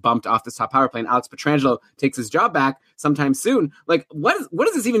gets bumped off the top power play and Alex Pietrangelo takes his job back sometime soon. Like, what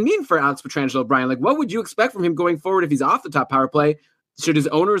does this even mean for Alex Pietrangelo, Brian? Like, what would you expect from him going forward if he's off the top power play? Should his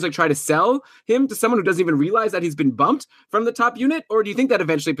owners like try to sell him to someone who doesn't even realize that he's been bumped from the top unit? Or do you think that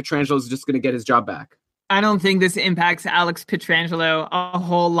eventually Pietrangelo is just going to get his job back? I don't think this impacts Alex Pietrangelo a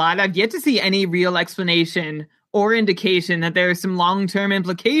whole lot. I've yet to see any real explanation or indication that there are some long-term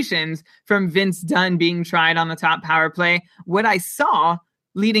implications from Vince Dunn being tried on the top power play. What I saw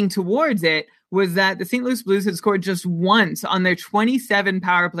leading towards it was that the St. Louis Blues had scored just once on their 27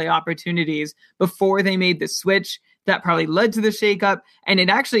 power play opportunities before they made the switch. That probably led to the shakeup, and it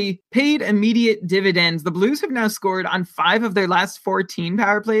actually paid immediate dividends. The Blues have now scored on 5 of their last 14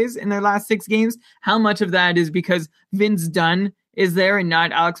 power plays in their last 6 games. How much of that is because Vince Dunn is there and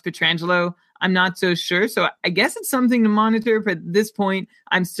not Alex Pietrangelo? I'm not so sure. So I guess it's something to monitor, but at this point,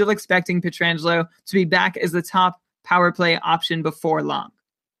 I'm still expecting Pietrangelo to be back as the top power play option before long.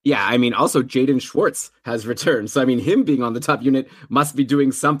 Yeah, I mean, also Jaden Schwartz has returned. So, I mean, him being on the top unit must be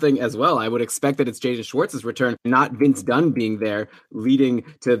doing something as well. I would expect that it's Jaden Schwartz's return, not Vince Dunn being there, leading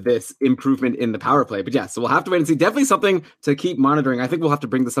to this improvement in the power play. But yeah, so we'll have to wait and see. Definitely something to keep monitoring. I think we'll have to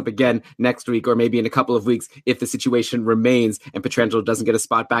bring this up again next week or maybe in a couple of weeks if the situation remains and Pietrangelo doesn't get a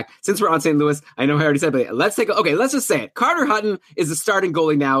spot back. Since we're on St. Louis, I know I already said, but let's just say it. Carter Hutton is the starting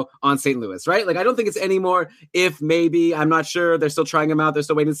goalie now on St. Louis, right? Like, I don't think it's anymore if maybe, I'm not sure. They're still trying him out. They're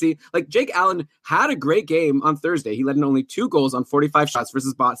still waiting to see. Like, Jake Allen had a great game on Thursday. He led in only 2 goals on 45 shots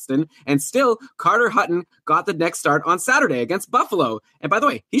versus Boston. And still, Carter Hutton got the next start on Saturday against Buffalo. And by the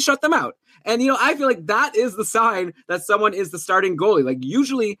way, he shut them out. And, I feel like that is the sign that someone is the starting goalie. Like,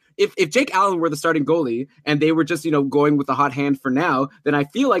 usually, if Jake Allen were the starting goalie and they were just, going with the hot hand for now, then I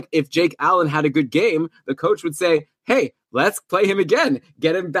feel like if Jake Allen had a good game, the coach would say, hey, let's play him again,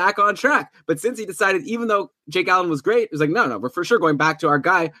 get him back on track. But since he decided, even though Jake Allen was great, it was like, no, we're for sure going back to our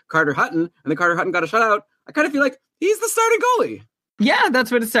guy, Carter Hutton. And then Carter Hutton got a shutout. I kind of feel like he's the starting goalie. Yeah,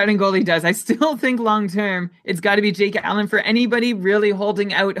 that's what a starting goalie does. I still think long-term, it's got to be Jake Allen for anybody really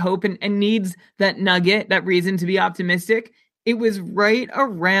holding out hope and needs that nugget, that reason to be optimistic. It was right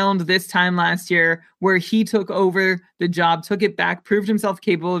around this time last year where he took over the job, took it back, proved himself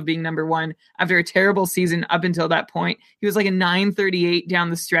capable of being number 1 after a terrible season up until that point. He was like a 938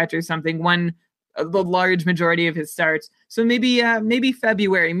 down the stretch or something, won the large majority of his starts. So maybe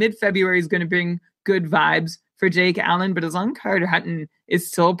mid-February is going to bring good vibes for Jake Allen. But as long as Carter Hutton is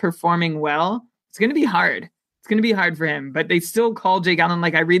still performing well, it's going to be hard. It's going to be hard for him. But they still call Jake Allen,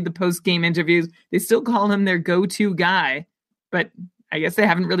 like I read the post-game interviews, they still call him their go-to guy. But I guess they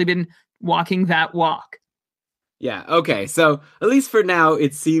haven't really been walking that walk. Yeah, okay. So at least for now,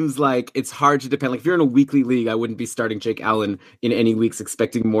 it seems like it's hard to depend. Like if you're in a weekly league, I wouldn't be starting Jake Allen in any weeks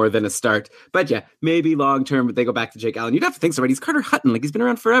expecting more than a start. But yeah, maybe long term they go back to Jake Allen. You'd have to think so, right? He's Carter Hutton. Like he's been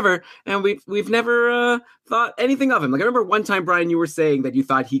around forever, and we've never thought anything of him. Like I remember one time, Brian, you were saying that you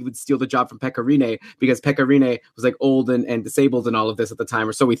thought he would steal the job from Pekka Rinne because Pekka Rinne was like old and disabled and all of this at the time,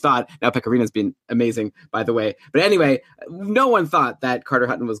 or so we thought. Now Pekka Rinne's been amazing, by the way. But anyway, no one thought that Carter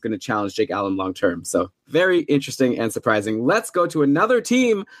Hutton was going to challenge Jake Allen long term. So very interesting and surprising. Let's go to another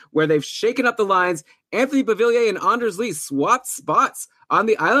team where they've shaken up the lines. Anthony Beauvillier and Anders Lee swapped spots on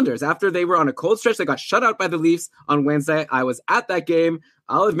the Islanders after they were on a cold stretch. They got shut out by the Leafs on Wednesday. I was at that game.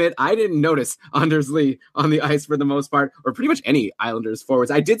 I'll admit I didn't notice Anders Lee on the ice for the most part, or pretty much any Islanders forwards.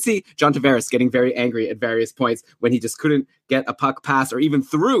 I did see John Tavares getting very angry at various points when he just couldn't get a puck pass or even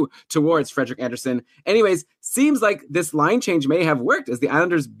through towards Frederik Andersen. Anyways, seems like this line change may have worked as the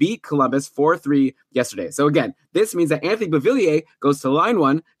Islanders beat Columbus 4-3 yesterday. So again, this means that Anthony Beauvillier goes to line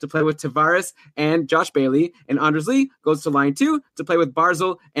 1 to play with Tavares and Josh Bailey, and Anders Lee goes to line 2 to play with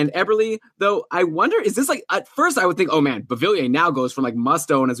Barzal and Eberle. Though I wonder, is this like, at first I would think, oh man, Beauvillier now goes from like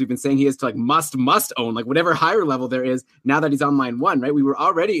must own, as we've been saying he is, to like must own, like whatever higher level there is now that he's on line 1, right? We were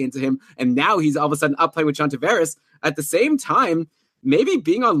already into him, and now he's all of a sudden up playing with John Tavares. At the same time, maybe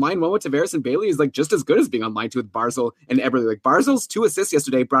being on line 1 with Tavares and Bailey is like just as good as being on line 2 with Barzal and Eberle. Like Barzal's 2 assists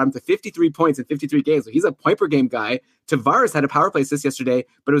yesterday brought him to 53 points in 53 games. So he's a point per game guy. Tavares had a power play assist yesterday,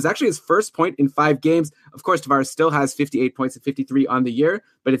 but it was actually his first point in 5 games. Of course, Tavares still has 58 points and 53 on the year,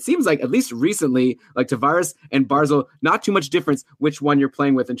 but it seems like at least recently, like Tavares and Barzal, not too much difference which one you're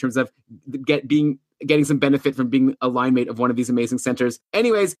playing with in terms of getting some benefit from being a line mate of one of these amazing centers.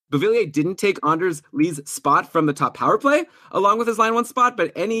 Anyways, Beauvillier didn't take Anders Lee's spot from the top power play along with his line 1 spot,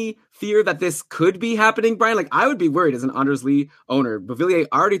 but any fear that this could be happening, Brian? Like I would be worried as an Anders Lee owner. Beauvillier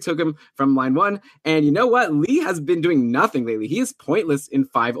already took him from line 1, and you know what? Lee has been doing nothing lately. He is pointless in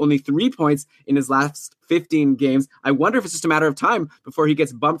 5, only 3 points in his last 15 games. I wonder if it's just a matter of time before he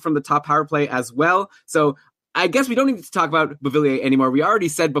gets bumped from the top power play as well. So I guess we don't need to talk about Beauvillier anymore. We already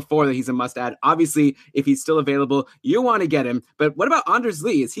said before that he's a must-add. Obviously, if he's still available, you want to get him. But what about Anders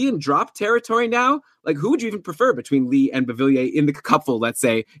Lee? Is he in drop territory now? Like, who would you even prefer between Lee and Beauvillier in the couple, let's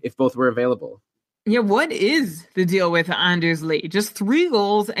say, if both were available? Yeah, what is the deal with Anders Lee? Just 3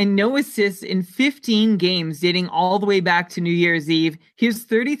 goals and no assists in 15 games dating all the way back to New Year's Eve. He has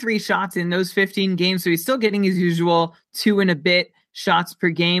 33 shots in those 15 games, so he's still getting his usual 2 and a bit shots per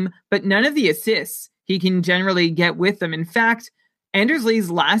game, but none of the assists he can generally get with them. In fact, Anders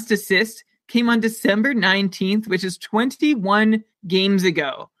Lee's last assist came on December 19th, which is 21 games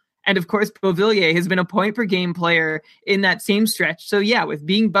ago. And of course, Beauvillier has been a point per game player in that same stretch. So yeah, with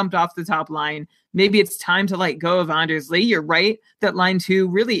being bumped off the top line, maybe it's time to let go of Anders Lee. You're right that line 2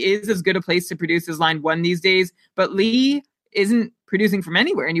 really is as good a place to produce as line 1 these days, but Lee isn't producing from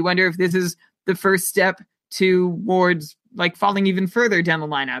anywhere. And you wonder if this is the first step towards like falling even further down the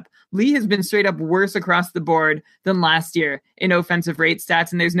lineup. Lee has been straight up worse across the board than last year in offensive rate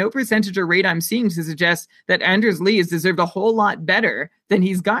stats, and there's no percentage or rate I'm seeing to suggest that Anders Lee has deserved a whole lot better than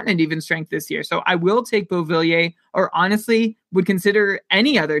he's gotten at even strength this year. So I will take Beauvillier, or honestly would consider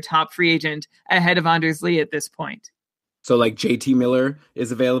any other top free agent ahead of Anders Lee at this point. So like JT Miller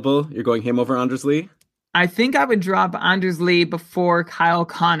is available. You're going him over Anders Lee? I think I would drop Anders Lee before Kyle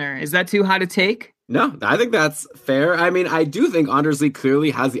Connor. Is that too high to take? No, I think that's fair. I mean, I do think Anders Lee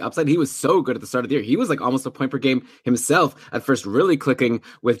clearly has the upside. He was so good at the start of the year. He was like almost a point per game himself at first, really clicking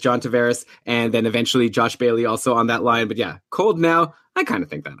with John Tavares, and then eventually Josh Bailey also on that line. But yeah, cold now. I kind of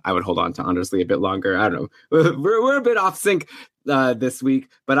think that I would hold on to Anders Lee a bit longer. I don't know. We're a bit off sync this week,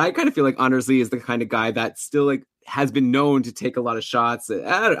 but I kind of feel like Anders Lee is the kind of guy that still like has been known to take a lot of shots.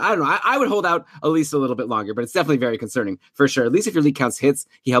 I don't know. I would hold out at least a little bit longer, but it's definitely very concerning for sure. At least if your league counts hits,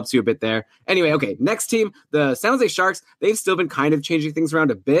 he helps you a bit there. Anyway, okay, next team, the San Jose Sharks. They've still been kind of changing things around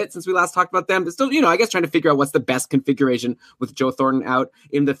a bit since we last talked about them. They're still, I guess trying to figure out what's the best configuration with Joe Thornton out.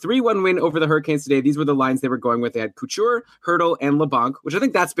 In the 3-1 win over the Hurricanes today, these were the lines they were going with. They had Couture, Hurdle, and LeBlanc, which I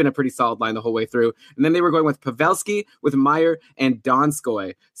think that's been a pretty solid line the whole way through. And then they were going with Pavelski, with Meyer, and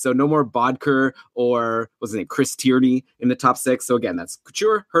Donskoy. So no more Bodker or, what's his name, Chris Tierney in the top 6. So again, that's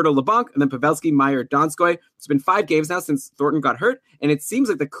Couture, Hurdle, LeBlanc, and then Pavelski, Meyer, Donskoy. It's been 5 games now since Thornton got hurt, and it seems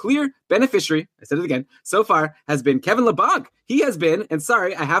like the clear beneficiary, I said it again, so far has been Kevin LeBlanc. He has been, and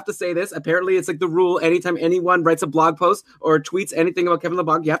sorry, I have to say this, apparently it's like the rule anytime anyone writes a blog post or tweets anything about Kevin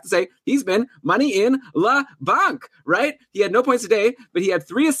LeBlanc, you have to say he's been money in LeBlanc, right? He had no points today, but he had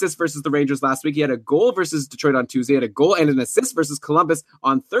 3 assists versus the Rangers last week. He had a goal versus Detroit on Tuesday, he had a goal and an assist versus Columbus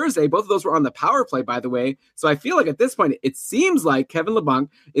on Thursday. Both of those were on the power play, by the way. So I feel like at this point, it seems like Kevin LeBlanc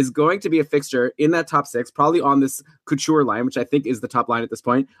is going to be a fixture in that top 6, probably on this Couture line, which I think is the top line at this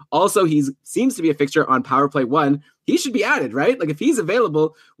point. Also, he seems to be a fixture on power play 1. He should be added, right? Like if he's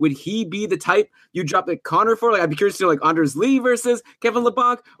available, would he be the type you drop like Connor for? Like I'd be curious to know like Anders Lee versus Kevin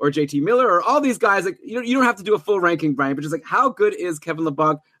LeBlanc or JT Miller or all these guys. Like you don't have to do a full ranking, Brian, but just like how good is Kevin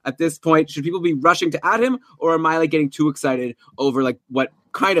LeBlanc at this point? Should people be rushing to add him, or am I like getting too excited over like what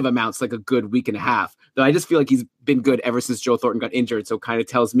kind of amounts like a good week and a half? Though I just feel like he's been good ever since Joe Thornton got injured, so it kind of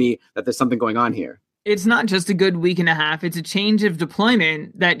tells me that there's something going on here. It's not just a good week and a half. It's a change of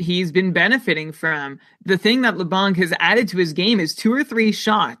deployment that he's been benefiting from. The thing that LeBlanc has added to his game is 2 or 3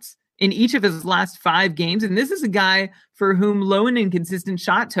 shots in each of his last 5 games. And this is a guy for whom low and inconsistent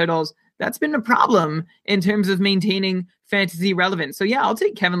shot totals, that's been a problem in terms of maintaining fantasy relevance. So yeah, I'll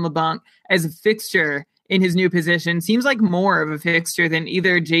take Kevin LeBlanc as a fixture in his new position. Seems like more of a fixture than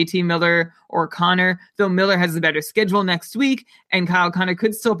either JT Miller or Connor, though Miller has the better schedule next week, and Kyle Connor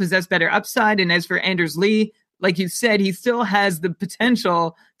could still possess better upside. And as for Anders Lee, like you said, he still has the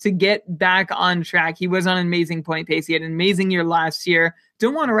potential to get back on track. He was on an amazing point pace. He had an amazing year last year.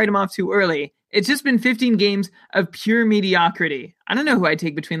 Don't want to write him off too early. It's just been 15 games of pure mediocrity. I don't know who I'd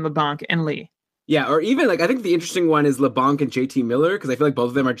take between LeBlanc and Lee. Yeah, or even like I think the interesting one is LeBlanc and JT Miller, because I feel like both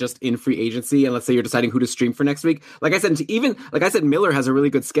of them are just in free agency. And let's say you're deciding who to stream for next week. Like I said, Miller has a really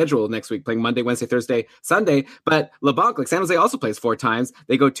good schedule next week, playing Monday, Wednesday, Thursday, Sunday. But LeBlanc, like San Jose also plays 4 times.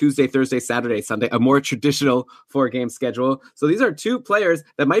 They go Tuesday, Thursday, Saturday, Sunday, a more traditional 4-game schedule. So these are 2 players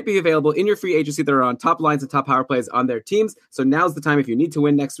that might be available in your free agency that are on top lines and top power plays on their teams. So now's the time if you need to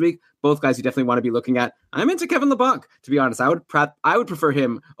win next week. Both guys you definitely want to be looking at. I'm into Kevin LeBlanc, to be honest. I would prefer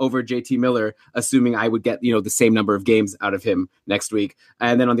him over JT Miller, assuming I would get, the same number of games out of him next week.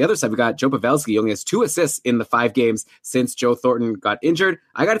 And then on the other side, we got Joe Pavelski. He only has 2 assists in the 5 games since Joe Thornton got injured.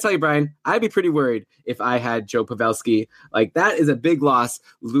 I got to tell you, Brian, I'd be pretty worried if I had Joe Pavelski. Like that is a big loss,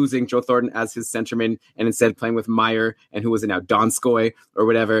 losing Joe Thornton as his centerman and instead playing with Meyer and who was it now, Donskoy or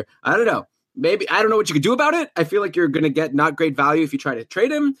whatever. I don't know. Maybe I don't know what you could do about it. I feel like you're going to get not great value if you try to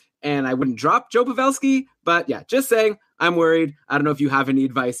trade him, and I wouldn't drop Joe Pavelski. But yeah, just saying, I'm worried. I don't know if you have any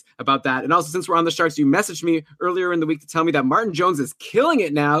advice about that. And also, since we're on the Sharks, you messaged me earlier in the week to tell me that Martin Jones is killing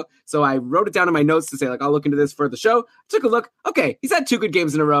it now. So I wrote it down in my notes to say, like, I'll look into this for the show. Took a look. Okay, he's had 2 good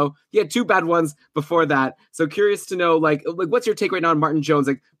games in a row. He had 2 bad ones before that. So curious to know, like what's your take right now on Martin Jones?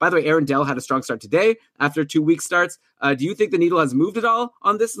 Like, by the way, Aaron Dell had a strong start today after 2 weak starts. Do you think the needle has moved at all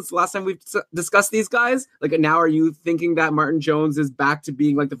on this since the last time we've discussed these guys? Like, now are you thinking that Martin Jones is back to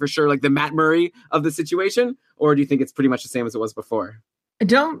being like the Matt Murray of the situation? Or do you think it's pretty much the same as it was before? I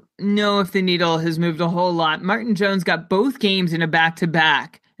don't know if the needle has moved a whole lot. Martin Jones got both games in a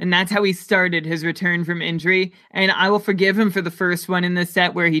back-to-back, and that's how he started his return from injury. And I will forgive him for the first one in the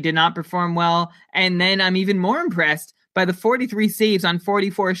set where he did not perform well. And then I'm even more impressed by the 43 saves on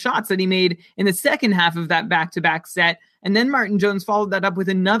 44 shots that he made in the second half of that back-to-back set. And then Martin Jones followed that up with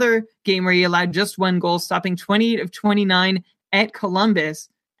another game where he allowed just 1 goal, stopping 28 of 29 at Columbus.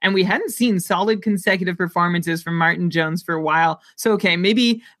 And we hadn't seen solid consecutive performances from Martin Jones for a while. So, okay,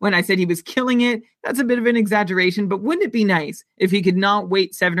 maybe when I said he was killing it, that's a bit of an exaggeration, but wouldn't it be nice if he could not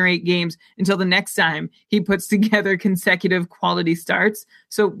wait 7 or 8 games until the next time he puts together consecutive quality starts?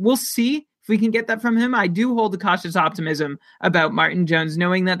 So we'll see if we can get that from him. I do hold a cautious optimism about Martin Jones,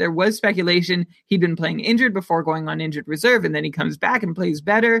 knowing that there was speculation he'd been playing injured before going on injured reserve, and then he comes back and plays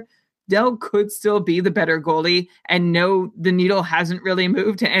better. Dell could still be the better goalie, and no, the needle hasn't really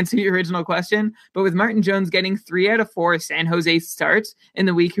moved, to answer your original question. But with Martin Jones getting 3 out of 4 San Jose starts in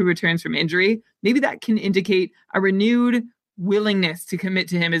the week he returns from injury, maybe that can indicate a renewed willingness to commit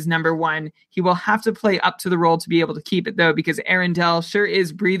to him as number 1. He will have to play up to the role to be able to keep it, though, because Aaron Dell sure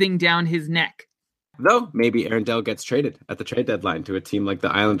is breathing down his neck. Though maybe Aaron Dell gets traded at the trade deadline to a team like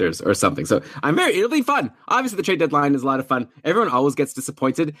the Islanders or something. So it'll be fun. Obviously, the trade deadline is a lot of fun. Everyone always gets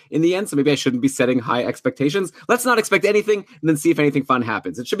disappointed in the end, so maybe I shouldn't be setting high expectations. Let's not expect anything and then see if anything fun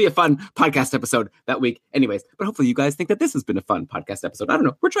happens. It should be a fun podcast episode that week anyways. But hopefully you guys think that this has been a fun podcast episode. I don't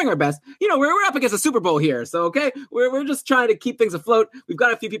know. We're trying our best. We're up against a Super Bowl here. So, okay, we're just trying to keep things afloat. We've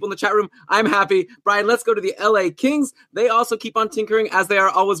got a few people in the chat room. I'm happy. Brian, let's go to the LA Kings. They also keep on tinkering as they are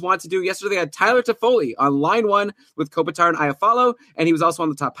always want to do. Yesterday they had Tyler Toffoli Toffoli on line one with Kopitar and Iafallo, and he was also on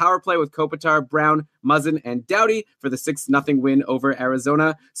the top power play with Kopitar, Brown, Muzzin, and Doughty for the 6-0 win over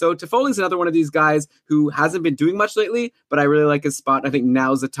Arizona. So Toffoli's another one of these guys who hasn't been doing much lately, but I really like his spot. I think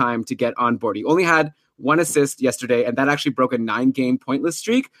now's the time to get on board. He only had 1 assist yesterday, and that actually broke a 9-game pointless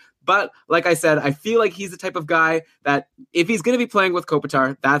streak. But like I said, I feel like he's the type of guy that if he's going to be playing with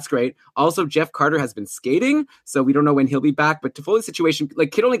Kopitar, that's great. Also, Jeff Carter has been skating, so we don't know when he'll be back. But Toffoli's situation,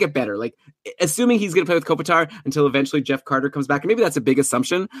 like, could only get better. Like, assuming he's going to play with Kopitar until eventually Jeff Carter comes back. And maybe that's a big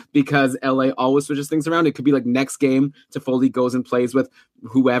assumption because LA always switches things around. It could be like next game, Toffoli goes and plays with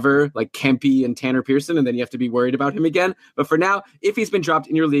whoever, like Kempe and Tanner Pearson, and then you have to be worried about him again. But for now, if he's been dropped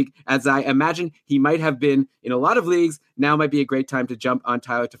in your league, as I imagine he might have been in a lot of leagues, now might be a great time to jump on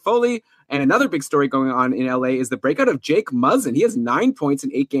Tyler Toffoli. And another big story going on in LA is the breakout of Jake Muzzin. He has 9 points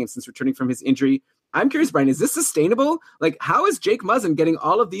in 8 games since returning from his injury. I'm curious, Brian, is this sustainable? Like, how is Jake Muzzin getting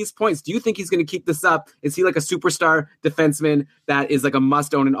all of these points? Do you think he's going to keep this up? Is he like a superstar defenseman that is like a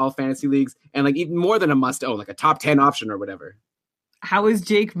must-own in all fantasy leagues and like even more than a must-own, like a top 10 option or whatever? How is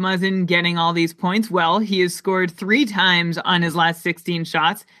Jake Muzzin getting all these points? Well, he has scored 3 times on his last 16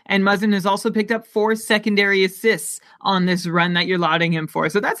 shots, and Muzzin has also picked up 4 secondary assists on this run that you're lauding him for.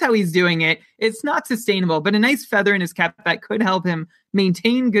 So that's how he's doing it. It's not sustainable, but a nice feather in his cap that could help him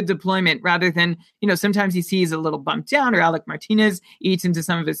maintain good deployment rather than, sometimes he sees a little bump down or Alec Martinez eats into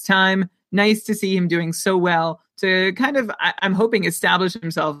some of his time. Nice to see him doing so well to kind of, I'm hoping, establish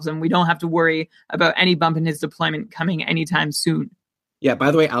himself, and we don't have to worry about any bump in his deployment coming anytime soon. Yeah,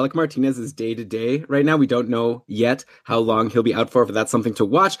 by the way, Alec Martinez is day-to-day right now. We don't know yet how long he'll be out for, but that's something to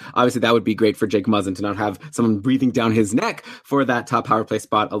watch. Obviously, that would be great for Jake Muzzin to not have someone breathing down his neck for that top power play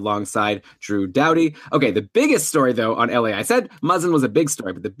spot alongside Drew Doughty. Okay, the biggest story, though, on LA, I said Muzzin was a big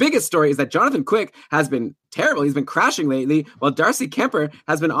story, but the biggest story is that Jonathan Quick has been terrible. He's been crashing lately, while Darcy Kemper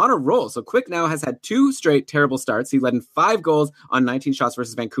has been on a roll. So Quick now has had 2 straight terrible starts. He led in 5 goals on 19 shots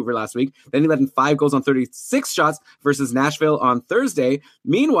versus Vancouver last week. Then he led in 5 goals on 36 shots versus Nashville on Thursday.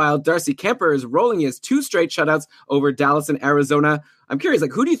 Meanwhile, Darcy Kemper is rolling. He has 2 straight shutouts over Dallas and Arizona. I'm curious,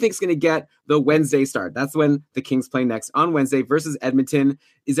 like, who do you think is going to get the Wednesday start? That's when the Kings play next on Wednesday versus Edmonton.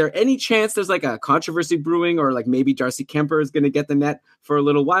 Is there any chance there's like a controversy brewing, or like maybe Darcy Kemper is going to get the net for a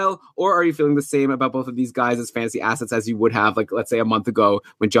little while? Or are you feeling the same about both of these guys as fantasy assets as you would have, like, let's say a month ago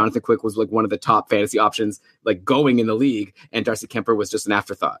when Jonathan Quick was like one of the top fantasy options, like going in the league, and Darcy Kemper was just an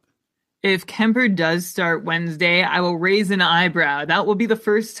afterthought? If Kemper does start Wednesday, I will raise an eyebrow. That will be the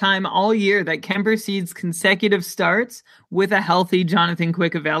first time all year that Kemper sees consecutive starts with a healthy Jonathan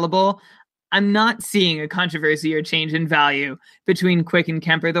Quick available. I'm not seeing a controversy or change in value between Quick and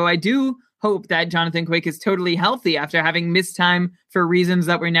Kemper, though I do hope that Jonathan Quick is totally healthy after having missed time for reasons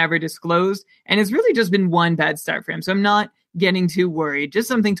that were never disclosed. And it's really just been one bad start for him. So I'm not getting too worried. Just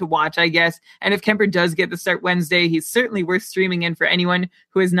something to watch, I guess. And if Kemper does get the start Wednesday, he's certainly worth streaming in for anyone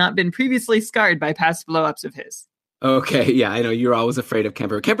who has not been previously scarred by past blow-ups of his. Okay, yeah, I know you're always afraid of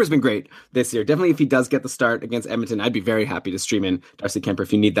Kemper. Kemper's been great this year. Definitely if he does get the start against Edmonton, I'd be very happy to stream in Darcy Kemper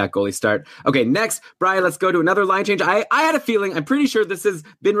if you need that goalie start. Okay, next, Brian, let's go to another line change. I had a feeling, I'm pretty sure this has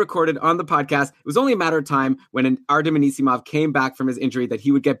been recorded on the podcast. It was only a matter of time when Artem Anisimov came back from his injury that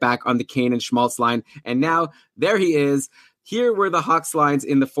he would get back on the Kane and Schmaltz line. And now there he is. Here were the Hawks lines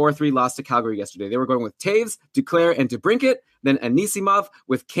in the 4-3 loss to Calgary yesterday. They were going with Taves, Duclair, and DeBrincat, then Anisimov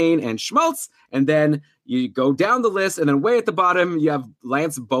with Kane and Schmaltz, and then you go down the list, and then way at the bottom, you have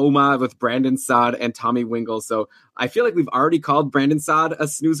Lance Boma with Brandon Saad and Tommy Wingle. So I feel like we've already called Brandon Saad a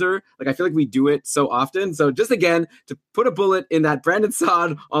snoozer. Like, I feel like we do it so often. So just again, to put a bullet in that Brandon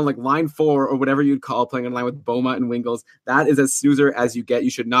Saad on like line 4 or whatever you'd call playing in line with Boma and Wingles, that is as snoozer as you get.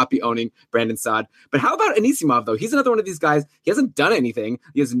 You should not be owning Brandon Saad. But how about Anisimov, though? He's another one of these guys. He hasn't done anything.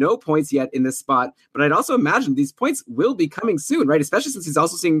 He has no points yet in this spot. But I'd also imagine these points will be coming soon, right? Especially since he's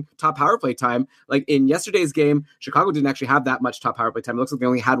also seeing top power play time. Like in yesterday's game, Chicago didn't actually have that much top power play time. It looks like they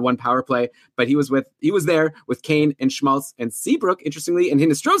only had 1 power play, but he was there with Kane and Schmaltz and Seabrook, interestingly, and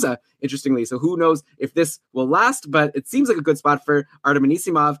Hinostroza, interestingly. So who knows if this will last, but it seems like a good spot for Artem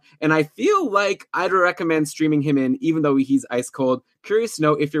Anisimov. And I feel like I'd recommend streaming him in, even though he's ice cold. Curious to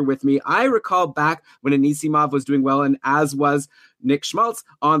know if you're with me. I recall back when Anisimov was doing well, and as was Nick Schmaltz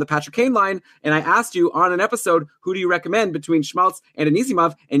on the Patrick Kane line, and I asked you on an episode, who do you recommend between Schmaltz and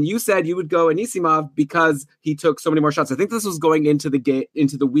Anisimov? And you said you would go Anisimov because he took so many more shots. I think this was going into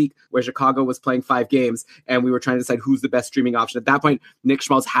the week where Chicago was playing 5 games, and we were trying to decide who's the best streaming option. At that point, Nick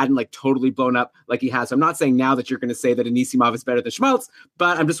Schmaltz hadn't like totally blown up like he has. So I'm not saying now that you're going to say that Anisimov is better than Schmaltz,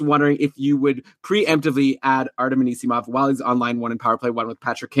 but I'm just wondering if you would preemptively add Artem Anisimov while he's on line 1 in power play 1 with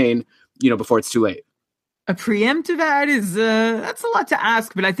Patrick Kane, before it's too late. A preemptive ad is, that's a lot to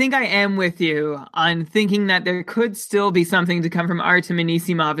ask, but I think I am with you on thinking that there could still be something to come from Artem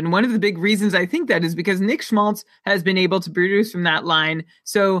Anisimov. And one of the big reasons I think that is because Nick Schmaltz has been able to produce from that line.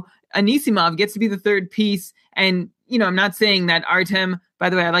 So Anisimov gets to be the third piece. And, I'm not saying that Artem, by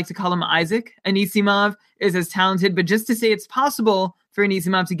the way, I like to call him Isaac Anisimov, is as talented, but just to say it's possible for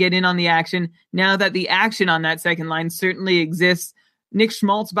Anisimov to get in on the action now that the action on that second line certainly exists. Nick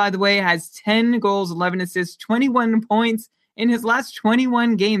Schmaltz, by the way, has 10 goals, 11 assists, 21 points in his last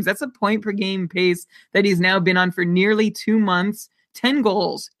 21 games. That's a point per game pace that he's now been on for nearly 2 months. 10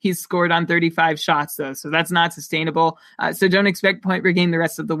 goals he's scored on 35 shots, though, so that's not sustainable. So don't expect point per game the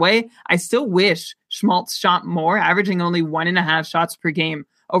rest of the way. I still wish Schmaltz shot more, averaging only 1.5 shots per game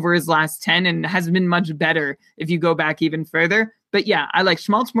over his last 10, and has been much better if you go back even further. But yeah, I like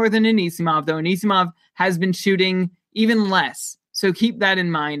Schmaltz more than Anisimov, though Anisimov has been shooting even less. So keep that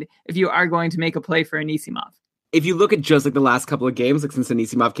in mind if you are going to make a play for Anisimov. If you look at just like the last couple of games, like since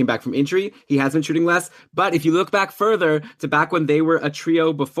Anisimov came back from injury, he has been shooting less. But if you look back further to back when they were a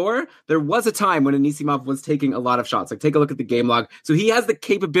trio before, there was a time when Anisimov was taking a lot of shots. Like take a look at the game log. So he has the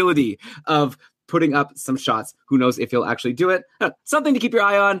capability of putting up some shots. Who knows if he'll actually do it? Something to keep your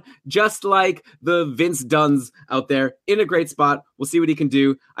eye on, just like the Vince Dunns out there in a great spot. We'll see what he can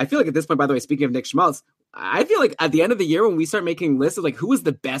do. I feel like at this point, by the way, speaking of Nick Schmaltz, I feel like at the end of the year, when we start making lists of like who was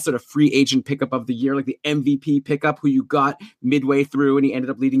the best sort of free agent pickup of the year, like the MVP pickup, who you got midway through and he ended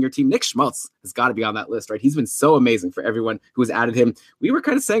up leading your team, Nick Schmaltz has got to be on that list, right? He's been so amazing for everyone who has added him. We were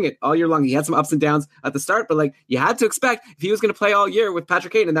kind of saying it all year long. He had some ups and downs at the start, but like you had to expect if he was going to play all year with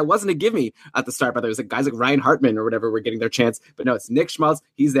Patrick Kane, and that wasn't a give me at the start, but there was like guys like Ryan Hartman or whatever were getting their chance. But no, it's Nick Schmaltz.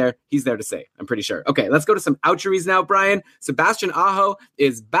 He's there to say, I'm pretty sure. Okay, let's go to some oucheries now, Brian. Sebastian Aho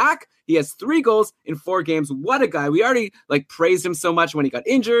is back. He has 3 goals in 4 games. What a guy. We already praised him so much when he got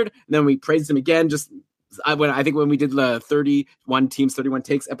injured. And then we praised him again I think when we did the 31 teams, 31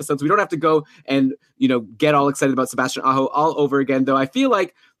 takes episodes. We don't have to go and, get all excited about Sebastian Aho all over again, though I feel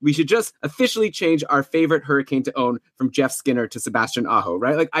like we should just officially change our favorite Hurricane to own from Jeff Skinner to Sebastian Aho,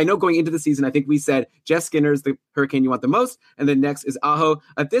 right? Like I know going into the season, I think we said Jeff Skinner is the Hurricane you want the most, and then next is Aho.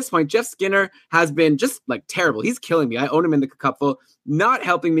 At this point, Jeff Skinner has been just terrible. He's killing me. I own him in the cupful, not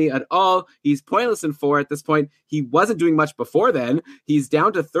helping me at all. He's pointless in 4 at this point. He wasn't doing much before then. He's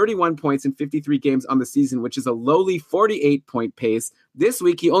down to 31 points in 53 games on the season, which is a lowly 48-point pace. This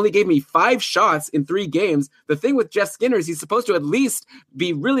week, he only gave me 5 shots in 3 games. The thing with Jeff Skinner is he's supposed to at least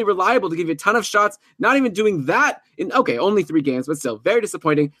be really reliable to give you a ton of shots. Not even doing that in, only 3 games, but still very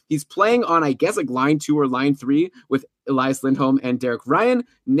disappointing. He's playing on, I guess, line 2 or line 3 with Elias Lindholm and Derek Ryan,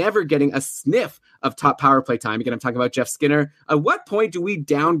 never getting a sniff of top power play time. Again, I'm talking about Jeff Skinner. At what point do we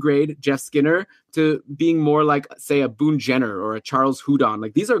downgrade Jeff Skinner to being more like, say, a Boone Jenner or a Charles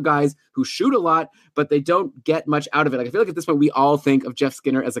Hudon? These are guys who shoot a lot, but they don't get much out of it. I feel like at this point, we all think of Jeff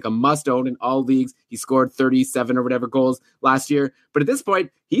Skinner as a must-own in all leagues. He scored 37 or whatever goals last year. But at this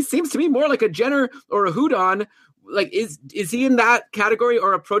point, he seems to me more like a Jenner or a Hudon. Is he in that category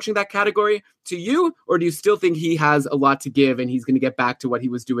or approaching that category to you? Or do you still think he has a lot to give and he's going to get back to what he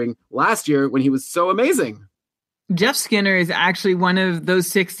was doing last year when he was so amazing? Jeff Skinner is actually one of those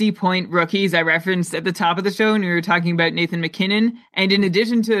 60-point rookies I referenced at the top of the show when we were talking about Nathan MacKinnon. And in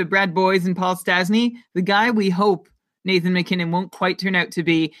addition to Brad Boyes and Paul Stastny, the guy we hope Nathan MacKinnon won't quite turn out to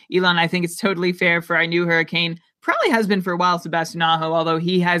be, Elon, I think it's totally fair for our new Hurricane. Probably has been for a while, Sebastian Aho, although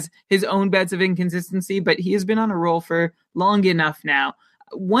he has his own bets of inconsistency, but he has been on a roll for long enough now.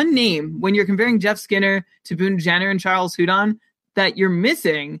 One name, when you're comparing Jeff Skinner to Boone Jenner and Charles Hudon, that you're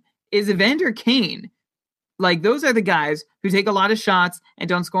missing is Evander Kane. Those are the guys who take a lot of shots and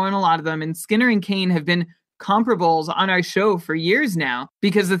don't score in a lot of them. And Skinner and Kane have been comparables on our show for years now,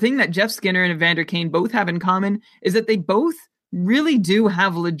 because the thing that Jeff Skinner and Evander Kane both have in common is that they both really do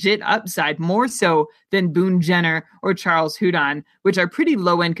have legit upside, more so than Boone Jenner or Charles Hudon, which are pretty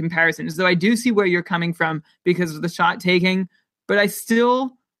low-end comparisons. Though I do see where you're coming from because of the shot taking, but I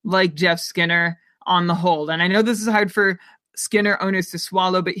still like Jeff Skinner on the whole. And I know this is hard for Skinner owners to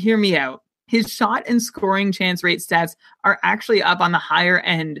swallow, but hear me out. His shot and scoring chance rate stats are actually up on the higher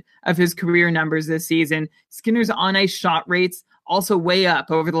end of his career numbers this season. Skinner's on-ice shot rates also way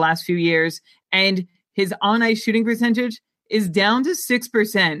up over the last few years, and his on-ice shooting percentage is down to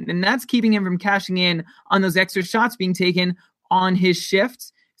 6%, and that's keeping him from cashing in on those extra shots being taken on his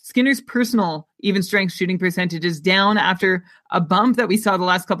shifts. Skinner's personal even strength shooting percentage is down after a bump that we saw the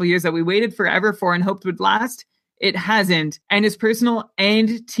last couple of years that we waited forever for and hoped would last. It hasn't. And his personal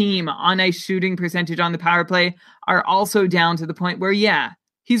and team on-ice shooting percentage on the power play are also down to the point where,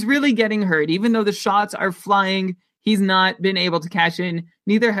 he's really getting hurt. Even though the shots are flying, he's not been able to cash in.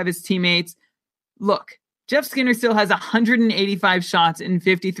 Neither have his teammates. Look, Jeff Skinner still has 185 shots in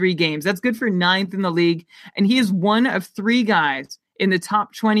 53 games. That's good for 9th in the league. And he is one of 3 guys in the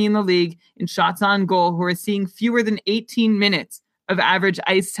top 20 in the league in shots on goal who are seeing fewer than 18 minutes of average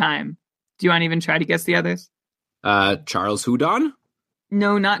ice time. Do you want to even try to guess the others? Charles Hudon?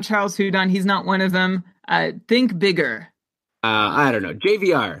 No, not Charles Hudon. He's not one of them. Think bigger. I don't know.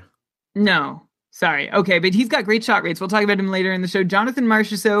 JVR? No. Sorry. Okay, but he's got great shot rates. We'll talk about him later in the show. Jonathan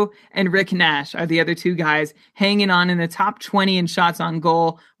Marchessault and Rick Nash are the other 2 guys hanging on in the top 20 in shots on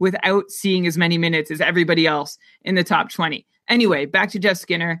goal without seeing as many minutes as everybody else in the top 20. Anyway, back to Jeff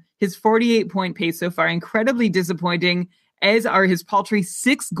Skinner. His 48-point pace so far, incredibly disappointing, as are his paltry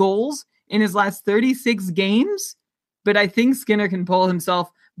 6 goals in his last 36 games. But I think Skinner can pull himself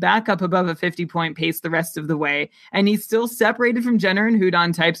back up above a 50-point pace the rest of the way. And he's still separated from Jenner and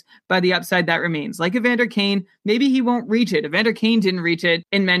Hudon types by the upside that remains. Like Evander Kane, maybe he won't reach it. Evander Kane didn't reach it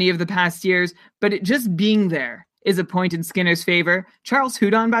in many of the past years, but it just being there is a point in Skinner's favor. Charles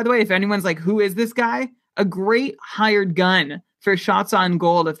Hudon, by the way, if anyone's like, who is this guy? A great hired gun for shots on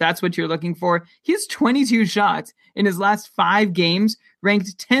goal, if that's what you're looking for. He has 22 shots in his last 5 games,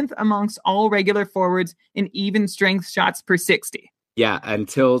 ranked 10th amongst all regular forwards in even strength shots per 60. Yeah,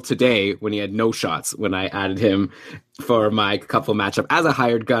 until today when he had no shots when I added him for my couple matchup. As a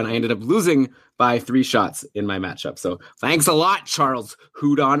hired gun, I ended up losing by 3 shots in my matchup. So thanks a lot, Charles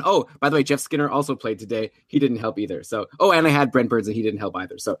Hudon. Oh, by the way, Jeff Skinner also played today. He didn't help either. So, and I had Brent Burns and he didn't help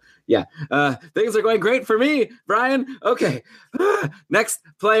either. So yeah, things are going great for me, Brian. Okay. Next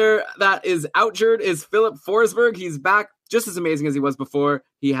player that is outjured is Filip Forsberg. He's back. Just as amazing as he was before.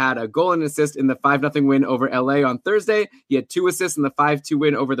 He had a goal and assist in the 5-0 win over LA on Thursday. He had 2 assists in the 5-2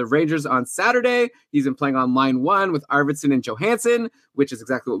 win over the Rangers on Saturday. He's been playing on line 1 with Arvidsson and Johansson, which is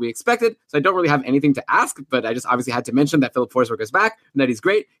exactly what we expected. So I don't really have anything to ask, but I just obviously had to mention that Filip Forsberg is back and that he's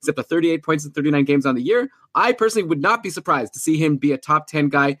great. He's up to 38 points in 39 games on the year. I personally would not be surprised to see him be a top 10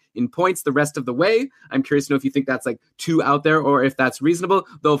 guy in points the rest of the way. I'm curious to know if you think that's like too out there or if that's reasonable.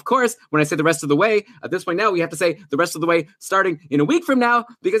 Though, of course, when I say the rest of the way, at this point now, we have to say the rest of the way starting in a week from now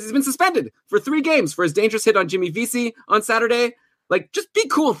because he's been suspended for 3 games for his dangerous hit on Jimmy Vesey on Saturday. Like, just be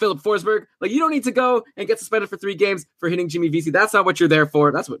cool, Filip Forsberg. Like, you don't need to go and get suspended for 3 games for hitting Jimmy Vesey. That's not what you're there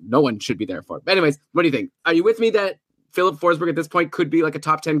for. That's what no one should be there for. But anyways, what do you think? Are you with me that Filip Forsberg at this point could be like a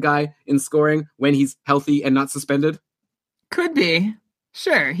top 10 guy in scoring when he's healthy and not suspended? Could be.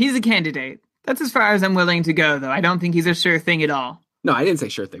 Sure, he's a candidate. That's as far as I'm willing to go, though. I don't think he's a sure thing at all. No, I didn't say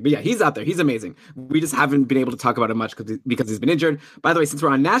sure thing. But yeah, he's out there. He's amazing. We just haven't been able to talk about him much because he's been injured. By the way, since we're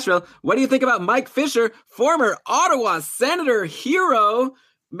on Nashville, what do you think about Mike Fisher, former Ottawa Senator hero,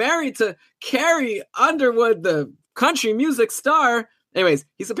 married to Carrie Underwood, the country music star? Anyways,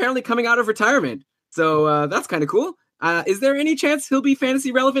 he's apparently coming out of retirement. So that's kind of cool. Is there any chance he'll be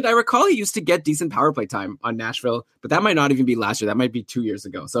fantasy relevant? I recall he used to get decent power play time on Nashville, but that might not even be last year. That might be 2 years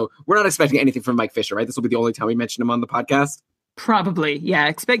ago. So we're not expecting anything from Mike Fisher, right? This will be the only time we mention him on the podcast. Probably, yeah.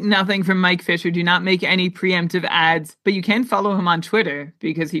 Expect nothing from Mike Fisher. Do not make any preemptive ads, but you can follow him on Twitter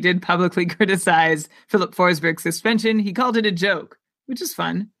because he did publicly criticize Filip Forsberg's suspension. He called it a joke, which is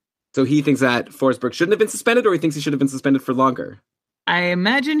fun. So he thinks that Forsberg shouldn't have been suspended, or he thinks he should have been suspended for longer? I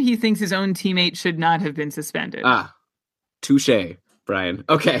imagine he thinks his own teammate should not have been suspended. Touche, Brian.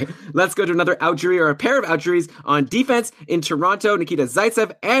 Okay, let's go to another outjury or a pair of outjuries on defense in Toronto. Nikita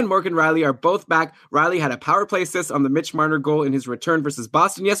Zaitsev and Morgan Rielly are both back. Rielly had a power play assist on the Mitch Marner goal in his return versus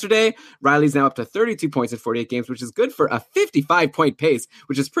Boston yesterday. Rielly's now up to 32 points in 48 games, which is good for a 55-point pace,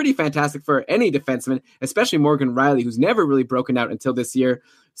 which is pretty fantastic for any defenseman, especially Morgan Rielly, who's never really broken out until this year.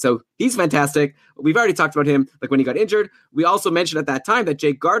 So he's fantastic. We've already talked about him, like when he got injured. We also mentioned at that time that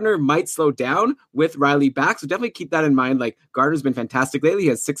Jake Gardiner might slow down with Rielly back. So definitely keep that in mind. Like, Gardner's been fantastic lately. He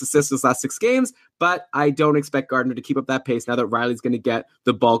has 6 assists in his last 6 games, but I don't expect Gardiner to keep up that pace now that Rielly's going to get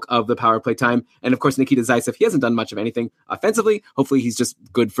the bulk of the power play time. And of course, Nikita Zaitsev, he hasn't done much of anything offensively. Hopefully he's just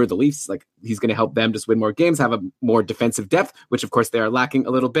good for the Leafs. Like, he's going to help them just win more games, have a more defensive depth, which of course they are lacking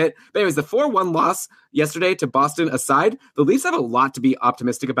a little bit. But anyways, the 4-1 loss yesterday to Boston aside, the Leafs have a lot to be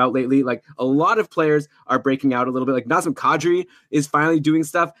optimistic about lately. Like, a lot of players are breaking out a little bit. Like, Nazem Kadri is finally doing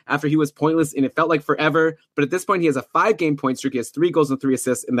stuff after he was pointless and it felt like forever. But at this point, he has a 5-game point streak. He has 3 goals and 3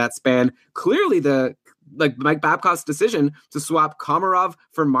 assists in that span. Clearly Mike Babcock's decision to swap Komarov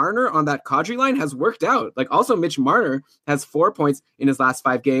for Marner on that Kadri line has worked out. Like, also Mitch Marner has 4 points in his last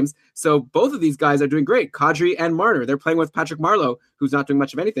 5 games. So both of these guys are doing great. Kadri and Marner. They're playing with Patrick Marleau, who's not doing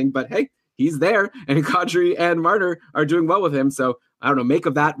much of anything, but hey, he's there, and Kadri and Marner are doing well with him. So I don't know, make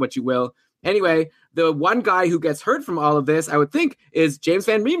of that what you will. Anyway, the one guy who gets hurt from all of this, I would think, is James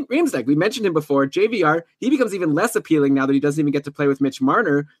Van Riemsdyk. We mentioned him before. JVR, he becomes even less appealing now that he doesn't even get to play with Mitch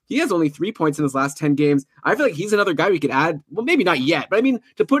Marner. He has only 3 points in his last 10 games. I feel like he's another guy we could add, well, maybe not yet, but I mean,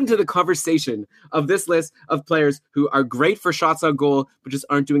 to put into the conversation of this list of players who are great for shots on goal, but just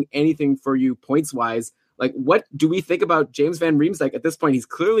aren't doing anything for you points-wise. Like, what do we think about James Van Riemsdyk at this point? He's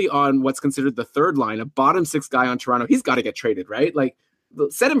clearly on what's considered the third line, a bottom six guy on Toronto. He's got to get traded, right? Like,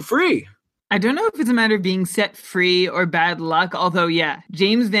 set him free. I don't know if it's a matter of being set free or bad luck, although, yeah,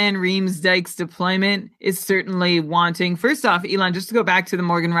 James Van Riemsdyk's deployment is certainly wanting. First off, Elon, just to go back to the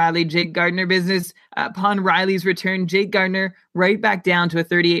Morgan Rielly, Jake Gardiner business, upon Rielly's return, Jake Gardiner right back down to a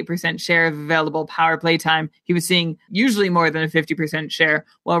 38% share of available power play time. He was seeing usually more than a 50% share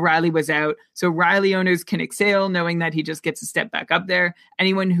while Rielly was out. So Rielly owners can exhale knowing that he just gets a step back up there.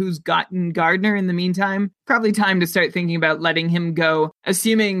 Anyone who's gotten Gardiner in the meantime, probably time to start thinking about letting him go,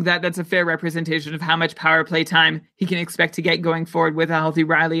 assuming that that's a fair representation of how much power play time he can expect to get going forward with a healthy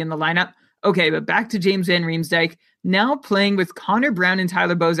Rielly in the lineup. Okay, but back to James Van Riemsdyk, now playing with Connor Brown and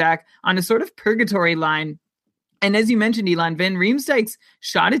Tyler Bozak on a sort of purgatory line. And as you mentioned, Elon, Van Riemsdyk's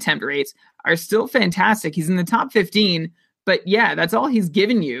shot attempt rates are still fantastic. He's in the top 15, but yeah, that's all he's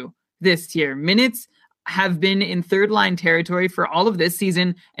given you this year. Minutes have been in third line territory for all of this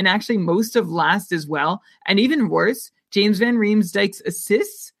season and actually most of last as well. And even worse, James Van Riemsdyk's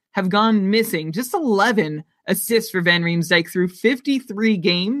assists have gone missing. Just 11 assists for Van Riemsdyk through 53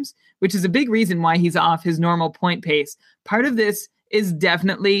 games, which is a big reason why he's off his normal point pace. Part of this is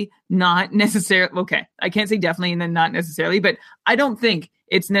definitely not necessarily, okay, I can't say definitely and then not necessarily, but I don't think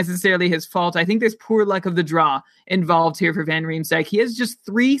it's necessarily his fault. I think there's poor luck of the draw involved here for Van Riemsdyk. He has just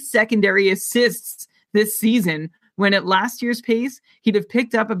 3 secondary assists this season, when at last year's pace, he'd have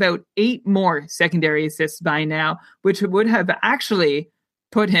picked up about 8 more secondary assists by now, which would have actually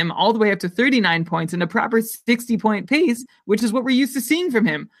put him all the way up to 39 points in a proper 60-point pace, which is what we're used to seeing from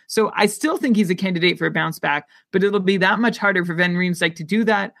him. So I still think he's a candidate for a bounce back, but it'll be that much harder for Van Riemsdyk to do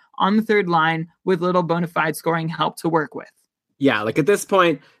that on the third line with little bona fide scoring help to work with. Yeah, like at this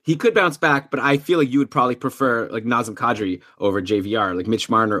point, he could bounce back, but I feel like you would probably prefer like Nazem Kadri over JVR, like Mitch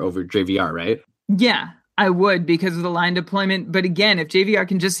Marner over JVR, right? Yeah, I would because of the line deployment. But again, if JVR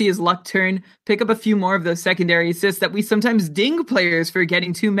can just see his luck turn, pick up a few more of those secondary assists that we sometimes ding players for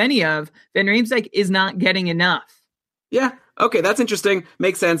getting too many of, Van Riemsdyk is not getting enough. Yeah, okay, that's interesting.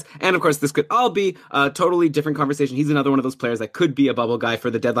 Makes sense. And of course, this could all be a totally different conversation. He's another one of those players that could be a bubble guy for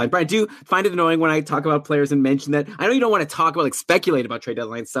the deadline. Brian, do you find it annoying when I talk about players and mention that? I know you don't want to talk about, like, speculate about trade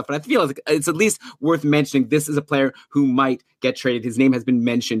deadline stuff, but I feel like it's at least worth mentioning this is a player who might get traded. His name has been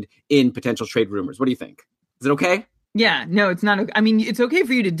mentioned in potential trade rumors. What do you think? Is it okay? Yeah, no, it's not. I mean, it's okay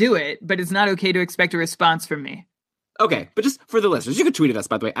for you to do it, but it's not okay to expect a response from me. Okay, but just for the listeners, you can tweet at us,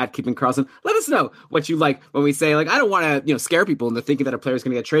 by the way, at Keeping Carlson. Let us know what you like when we say, like, I don't want to, scare people into thinking that a player is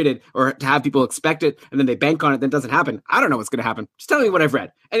going to get traded or to have people expect it and then they bank on it, then it doesn't happen. I don't know what's going to happen. Just tell me what I've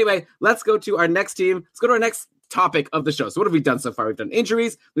read. Anyway, let's go to our next team. Let's go to our next topic of the show. So what have we done so far? We've done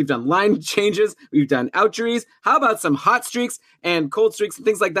injuries, we've done line changes, we've done outjuries. How about some hot streaks and cold streaks and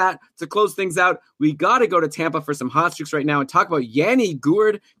things like that to close things out? We got to go to Tampa for some hot streaks right now and talk about Yanni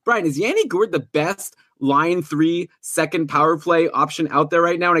Gourde. Brian, is Yanni Gourde the best line 3 second power play option out there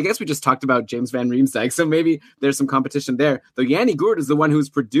right now? And I guess we just talked about James Van Riemsdyk, so maybe there's some competition there. Though Yanni Gourde is the one who's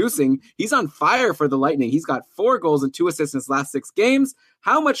producing. He's on fire for the Lightning. He's got 4 goals and 2 assists in his last 6 games.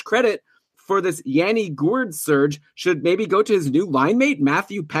 How much credit for this Yanni Gourde surge should maybe go to his new line mate,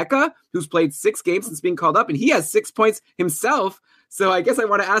 Matthew Pekka, who's played 6 games since being called up, and he has 6 points himself. So I guess I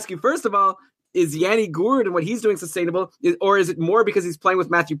want to ask you, first of all, is Yanni Gourde and what he's doing sustainable, or is it more because he's playing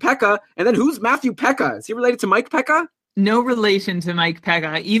with Matthew Pekka? And then who's Matthew Pekka? Is he related to Mike Pekka? No relation to Mike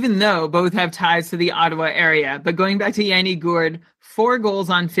Pekka, even though both have ties to the Ottawa area. But going back to Yanni Gourde, 4 goals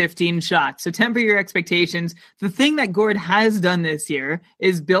on 15 shots. So temper your expectations. The thing that Gourde has done this year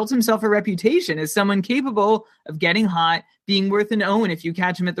is built himself a reputation as someone capable of getting hot, being worth an own if you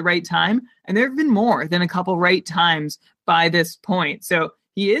catch him at the right time. And there have been more than a couple right times by this point. So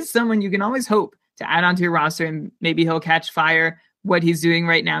he is someone you can always hope to add onto your roster, and maybe he'll catch fire. What he's doing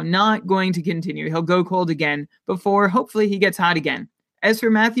right now, not going to continue. He'll go cold again before hopefully he gets hot again. As for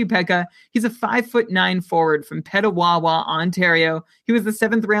Matthew Pekka, he's a 5'9" forward from Petawawa, Ontario. He was the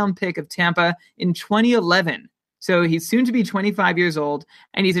 7th round pick of Tampa in 2011. So he's soon to be 25 years old,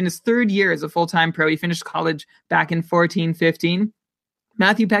 and he's in his 3rd year as a full-time pro. He finished college back in 14-15.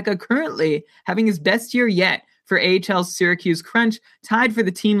 Matthew Pekka currently having his best year yet for AHL's Syracuse Crunch, tied for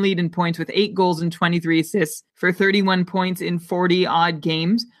the team lead in points with 8 goals and 23 assists for 31 points in 40-odd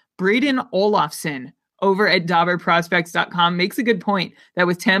games. Braden Olofsson over at DauberProspects.com makes a good point that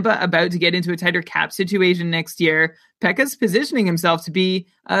with Tampa about to get into a tighter cap situation next year, Pekka's positioning himself to be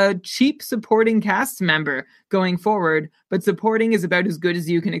a cheap supporting cast member going forward, but supporting is about as good as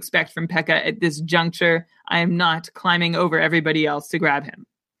you can expect from Pekka at this juncture. I am not climbing over everybody else to grab him.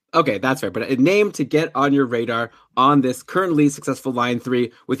 Okay, that's fair. But a name to get on your radar on this currently successful line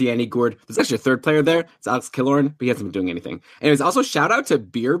 3 with Yanni Gourde. There's actually a third player there. It's Alex Killorn, but he hasn't been doing anything. Anyways, also shout out to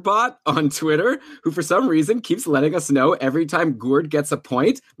Beerbot on Twitter, who for some reason keeps letting us know every time Gourde gets a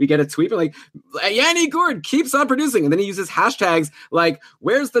point, we get a tweet like, Yanni Gourde keeps on producing. And then he uses hashtags like,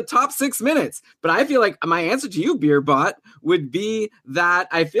 where's the top 6 minutes? But I feel like my answer to you, Beerbot, would be that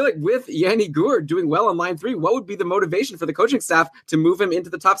I feel like with Yanni Gourde doing well on line 3, what would be the motivation for the coaching staff to move him into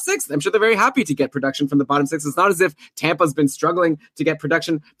the top 6? I'm sure they're very happy to get production from the bottom 6. It's not as if Tampa's been struggling to get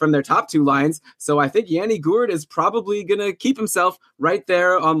production from their top 2 lines. So I think Yanni Gourde is probably going to keep himself right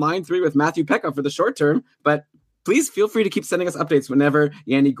there on line 3 with Matthew Pekka for the short term. But please feel free to keep sending us updates whenever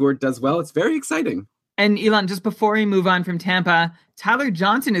Yanni Gourde does well. It's very exciting. And Elon, just before we move on from Tampa, Tyler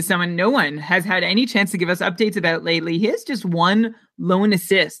Johnson is someone no one has had any chance to give us updates about lately. He has just 1 lone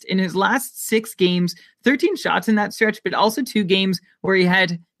assist in his last 6 games, 13 shots in that stretch, but also 2 games where he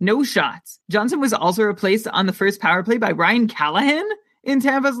had no shots. Johnson was also replaced on the first power play by Ryan Callahan in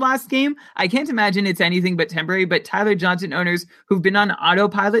Tampa's last game. I can't imagine it's anything but temporary, but Tyler Johnson owners who've been on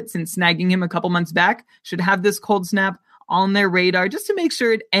autopilot since snagging him a couple months back should have this cold snap on their radar just to make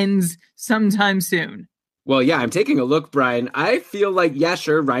sure it ends sometime soon. Well, yeah, I'm taking a look, Brian. I feel like, yeah,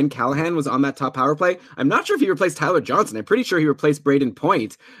 sure, Ryan Callahan was on that top power play. I'm not sure if he replaced Tyler Johnson. I'm pretty sure he replaced Braden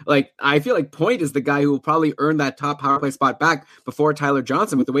Point. Like, I feel like Point is the guy who will probably earn that top power play spot back before Tyler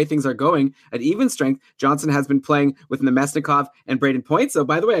Johnson. With the way things are going at even strength, Johnson has been playing with Nemesnikov and Braden Point. So,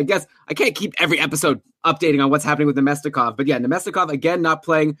 by the way, I guess I can't keep every episode updating on what's happening with Nemesnikov. But yeah, Nemesnikov, again, not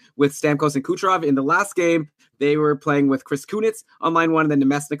playing with Stamkos and Kucherov in the last game. They were playing with Chris Kunitz on line 1, and then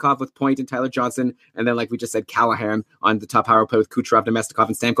Nemesnikov with Point and Tyler Johnson. And then, like we just said, Callahan on the top power play with Kucherov, Nemesnikov,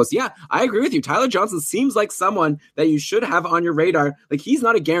 and Stamkos. Yeah, I agree with you. Tyler Johnson seems like someone that you should have on your radar. Like, he's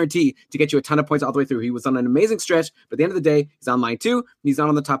not a guarantee to get you a ton of points all the way through. He was on an amazing stretch, but at the end of the day, he's on line 2. He's not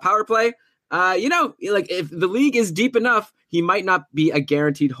on the top power play. Like, if the league is deep enough, he might not be a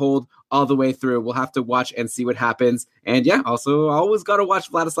guaranteed hold all the way through. We'll have to watch and see what happens. And yeah, also always got to watch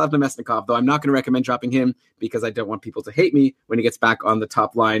Vladislav Nemesnikov, though I'm not going to recommend dropping him because I don't want people to hate me when he gets back on the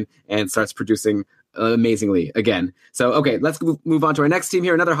top line and starts producing amazingly again. So, okay, let's move on to our next team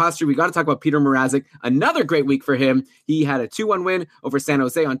here. Another hot streak. We got to talk about Peter Mrazek. Another great week for him. He had a 2-1 win over San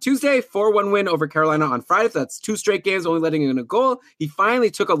Jose on Tuesday, 4-1 win over Carolina on Friday. So that's 2 straight games, only letting in a goal. He finally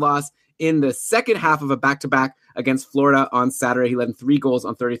took a loss in the second half of a back-to-back against Florida on Saturday. He led in 3 goals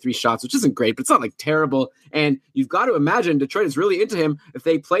on 33 shots, which isn't great, but it's not like terrible. And you've got to imagine Detroit is really into him if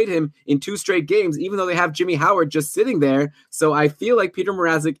they played him in 2 straight games, even though they have Jimmy Howard just sitting there. So I feel like Peter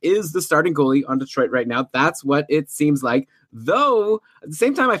Mrazek is the starting goalie on Detroit right now. That's what it seems like. Though, at the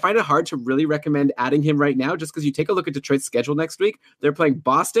same time, I find it hard to really recommend adding him right now just because you take a look at Detroit's schedule next week. They're playing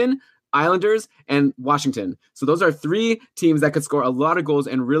Boston, Islanders, and Washington. So those are 3 teams that could score a lot of goals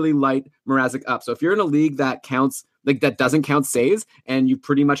and really light Mrazek up. So if you're in a league that counts, like that doesn't count saves, and you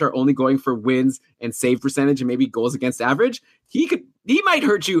pretty much are only going for wins and save percentage and maybe goals against average, he might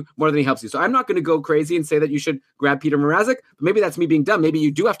hurt you more than he helps you. So I'm not going to go crazy and say that you should grab Peter Mrazek, but maybe that's me being dumb. Maybe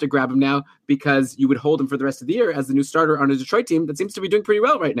you do have to grab him now because you would hold him for the rest of the year as the new starter on a Detroit team that seems to be doing pretty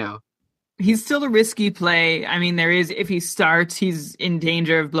well right now. He's still a risky play. I mean, if he starts, he's in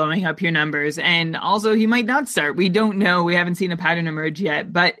danger of blowing up your numbers. And also, he might not start. We don't know. We haven't seen a pattern emerge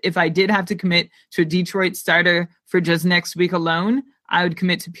yet. But if I did have to commit to a Detroit starter for just next week alone, I would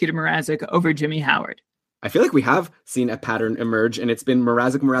commit to Peter Mrazek over Jimmy Howard. I feel like we have seen a pattern emerge, and it's been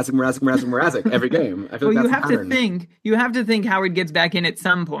Mrazek every game. I feel well, like that's you have to think Howard gets back in at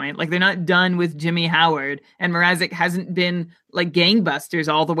some point. Like, they're not done with Jimmy Howard, and Mrazek hasn't been like gangbusters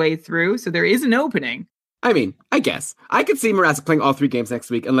all the way through, so there is an opening. I mean, I guess. I could see Mrazek playing all 3 games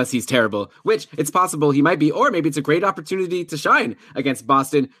next week unless he's terrible, which it's possible he might be, or maybe it's a great opportunity to shine against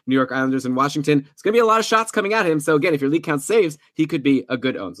Boston, New York Islanders, and Washington. It's going to be a lot of shots coming at him. So again, if your league count saves, he could be a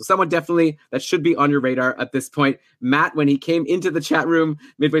good own. So someone definitely that should be on your radar at this point. Matt, when he came into the chat room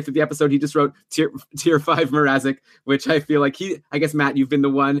midway through the episode, he just wrote tier 5 Mrazek, which I feel like I guess, Matt, you've been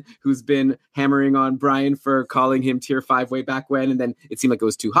the one who's been hammering on Brian for calling him tier 5 way back when, and then it seemed like it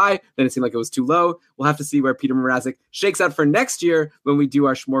was too high, then it seemed like it was too low. We'll have to see where Peter Mrazek shakes out for next year when we do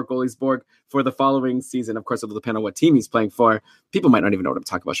our Schmore Goalies board for the following season. Of course, it'll depend on what team he's playing for. People might not even know what I'm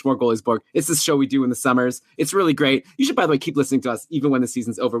talking about. Shmore Goaliesborg. It's this show we do in the summers. It's really great. You should, by the way, keep listening to us even when the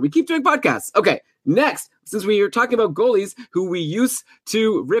season's over. We keep doing podcasts. Okay, next, since we are talking about goalies who we used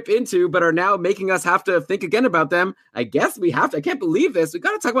to rip into but are now making us have to think again about them, I guess we have to. I can't believe this. We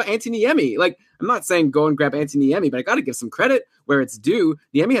got to talk about Antti Niemi. Like, I'm not saying go and grab Antti Niemi, but I got to give some credit where it's due.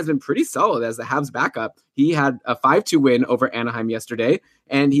 Niemi has been pretty solid as the Habs backup. He had a 5-2 win over Anaheim yesterday,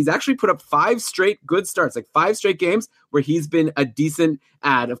 and he's actually put up 5 straight good starts, like 5 straight games where he's been a decent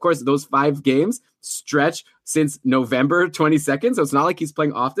ad. Of course, those 5 games stretch since November 22nd, so it's not like he's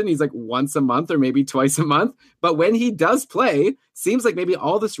playing often. He's like once a month or maybe twice a month. But when he does play, seems like maybe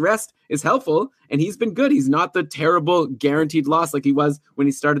all this rest is helpful, and he's been good. He's not the terrible guaranteed loss like he was when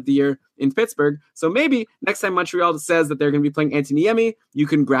he started the year in Pittsburgh. So maybe next time Montreal says that they're going to be playing Antti Niemi, you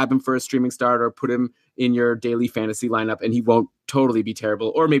can grab him for a streaming start or put him in your daily fantasy lineup, and he won't totally be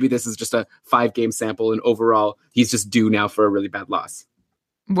terrible. Or maybe this is just a 5-game sample, and overall, he's just due now for a really bad loss.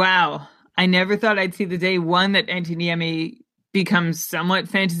 Wow. I never thought I'd see the day, one, that Antti Niemi becomes somewhat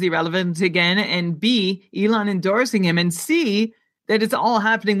fantasy relevant again, and B, Elon endorsing him, and C, that it's all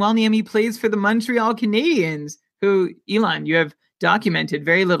happening while Niemi plays for the Montreal Canadiens, who, Elon, you have documented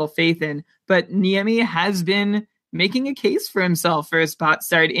very little faith in, but Niemi has been making a case for himself for a spot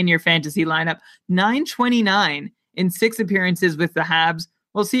start in your fantasy lineup. 929 in 6 appearances with the Habs.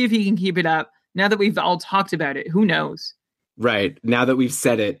 We'll see if he can keep it up. Now that we've all talked about it, who knows? Right. Now that we've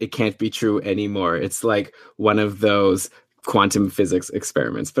said it, it can't be true anymore. It's like one of those quantum physics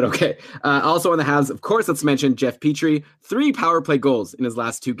experiments. But okay. Also on the Habs, of course, let's mention Jeff Petrie. 3 power play goals in his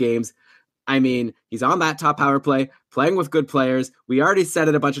last 2 games. I mean, he's on that top power play, playing with good players. We already said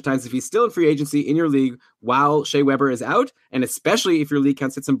it a bunch of times. If he's still in free agency in your league while Shea Weber is out, and especially if your league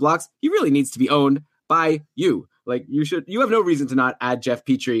counts hits and blocks, he really needs to be owned by you. Like, you have no reason to not add Jeff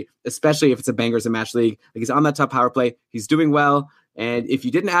Petrie, especially if it's a bangers and match league. Like, he's on that top power play. He's doing well. And if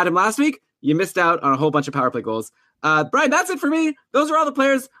you didn't add him last week, you missed out on a whole bunch of power play goals. Brian, that's it for me. Those are all the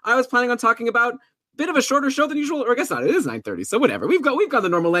players I was planning on talking about. Bit of a shorter show than usual, or I guess not. It is 9:30, so whatever. We've got the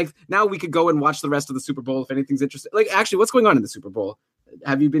normal length. Now we could go and watch the rest of the Super Bowl if anything's interesting. Like, actually, what's going on in the Super Bowl?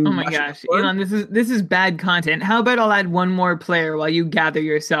 Have you been? Oh my gosh, Elon, this is bad content. How about I'll add one more player while you gather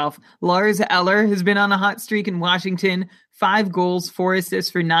yourself? Lars Eller has been on a hot streak in Washington. 5 goals, 4 assists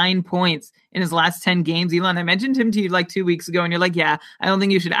for 9 points in his last 10 games. Elon, I mentioned him to you like 2 weeks ago, and you're like, yeah, I don't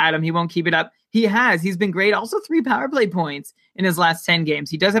think you should add him. He won't keep it up. He has. He's been great. Also 3 power play points in his last 10 games.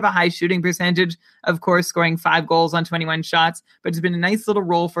 He does have a high shooting percentage, of course, scoring 5 goals on 21 shots, but it's been a nice little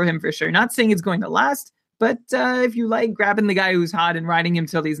role for him for sure. Not saying it's going to last, but if you like grabbing the guy who's hot and riding him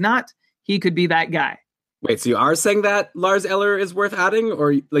till he's not, he could be that guy. Wait, so you are saying that Lars Eller is worth adding,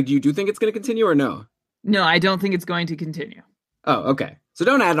 or like, do you do think it's going to continue or no? No, I don't think it's going to continue. Oh, okay. So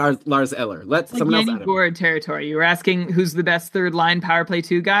don't add Lars Eller. Let someone else add him. Gord territory. You were asking who's the best third line power play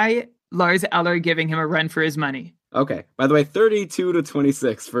 2 guy? Lars Eller giving him a run for his money. Okay. By the way,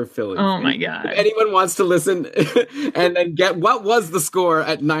 32-26 for Philly. Oh my God. If anyone wants to listen and then get what was the score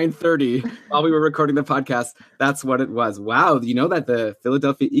at 9:30 while we were recording the podcast, that's what it was. Wow. You know that the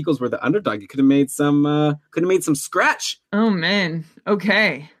Philadelphia Eagles were the underdog. You could have made some scratch. Oh man.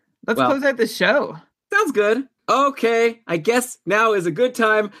 Okay. Let's close out the show. Sounds good. Okay, I guess now is a good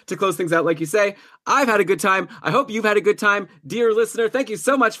time to close things out, like you say. I've had a good time. I hope you've had a good time. Dear listener, thank you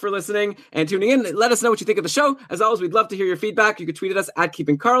so much for listening and tuning in. Let us know what you think of the show. As always, we'd love to hear your feedback. You could tweet at us at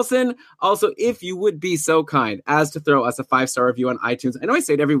Keeping Karlsson. Also, if you would be so kind as to throw us a 5-star review on iTunes. I know I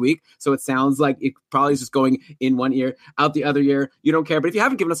say it every week, so it sounds like it probably is just going in one ear, out the other ear. You don't care. But if you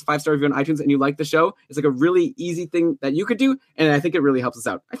haven't given us a 5-star review on iTunes and you like the show, it's like a really easy thing that you could do. And I think it really helps us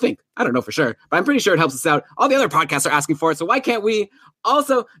out. I don't know for sure, but I'm pretty sure it helps us out. All the other podcasts are asking for it, so why can't we?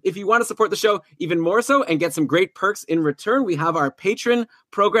 Also, if you want to support the show even more so and get some great perks in return, we have our patron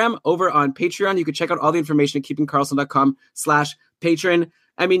program over on Patreon. You can check out all the information at keepingkarlsson.com/patron.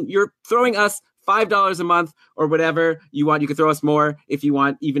 I mean, you're throwing us $5 a month or whatever you want. You can throw us more if you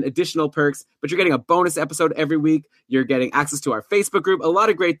want even additional perks, but you're getting a bonus episode every week. You're getting access to our Facebook group, a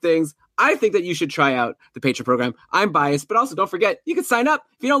lot of great things. I think that you should try out the Patreon program. I'm biased, but also don't forget, you can sign up.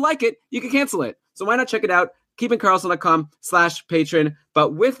 If you don't like it, you can cancel it. So why not check it out? keepingkarlsson.com/patron.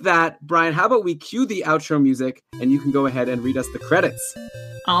 But with that, Brian, how about we cue the outro music and you can go ahead and read us the credits.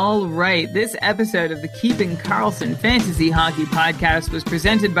 All right. This episode of the Keeping Karlsson Fantasy Hockey Podcast was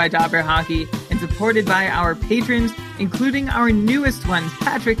presented by Dobber Hockey and supported by our patrons, including our newest ones,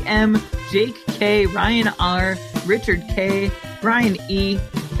 Patrick M., Jake K., Ryan R., Richard K., Brian E.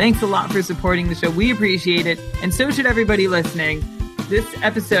 Thanks a lot for supporting the show. We appreciate it. And so should everybody listening. This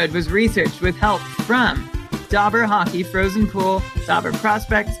episode was researched with help from Dobber Hockey, Frozen Pool, Dobber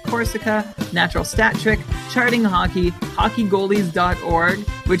Prospects, Corsica, Natural Stat Trick, Charting Hockey, hockeygoalies.org,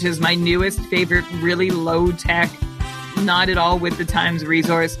 which is my newest favorite, really low-tech, not at all with the times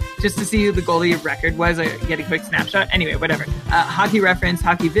resource, just to see who the goalie of record was. I get a quick snapshot. Anyway, whatever. Hockey Reference,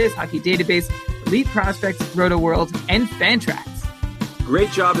 Hockey Viz, Hockey Database, Elite Prospects, Roto World, and Fantrax.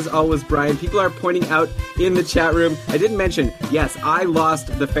 Great job as always, Brian. People are pointing out in the chat room. I didn't mention, yes, I lost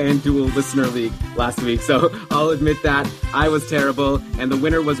the FanDuel Listener League last week, so I'll admit that. I was terrible, and the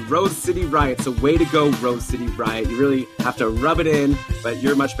winner was Rose City Riot, so way to go, Rose City Riot. You really have to rub it in, but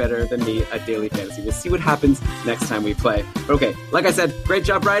you're much better than me at Daily Fantasy. We'll see what happens next time we play. Okay, like I said, great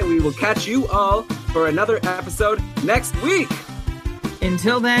job, Brian. We will catch you all for another episode next week.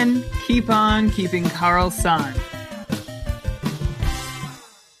 Until then, keep on keeping Carlson.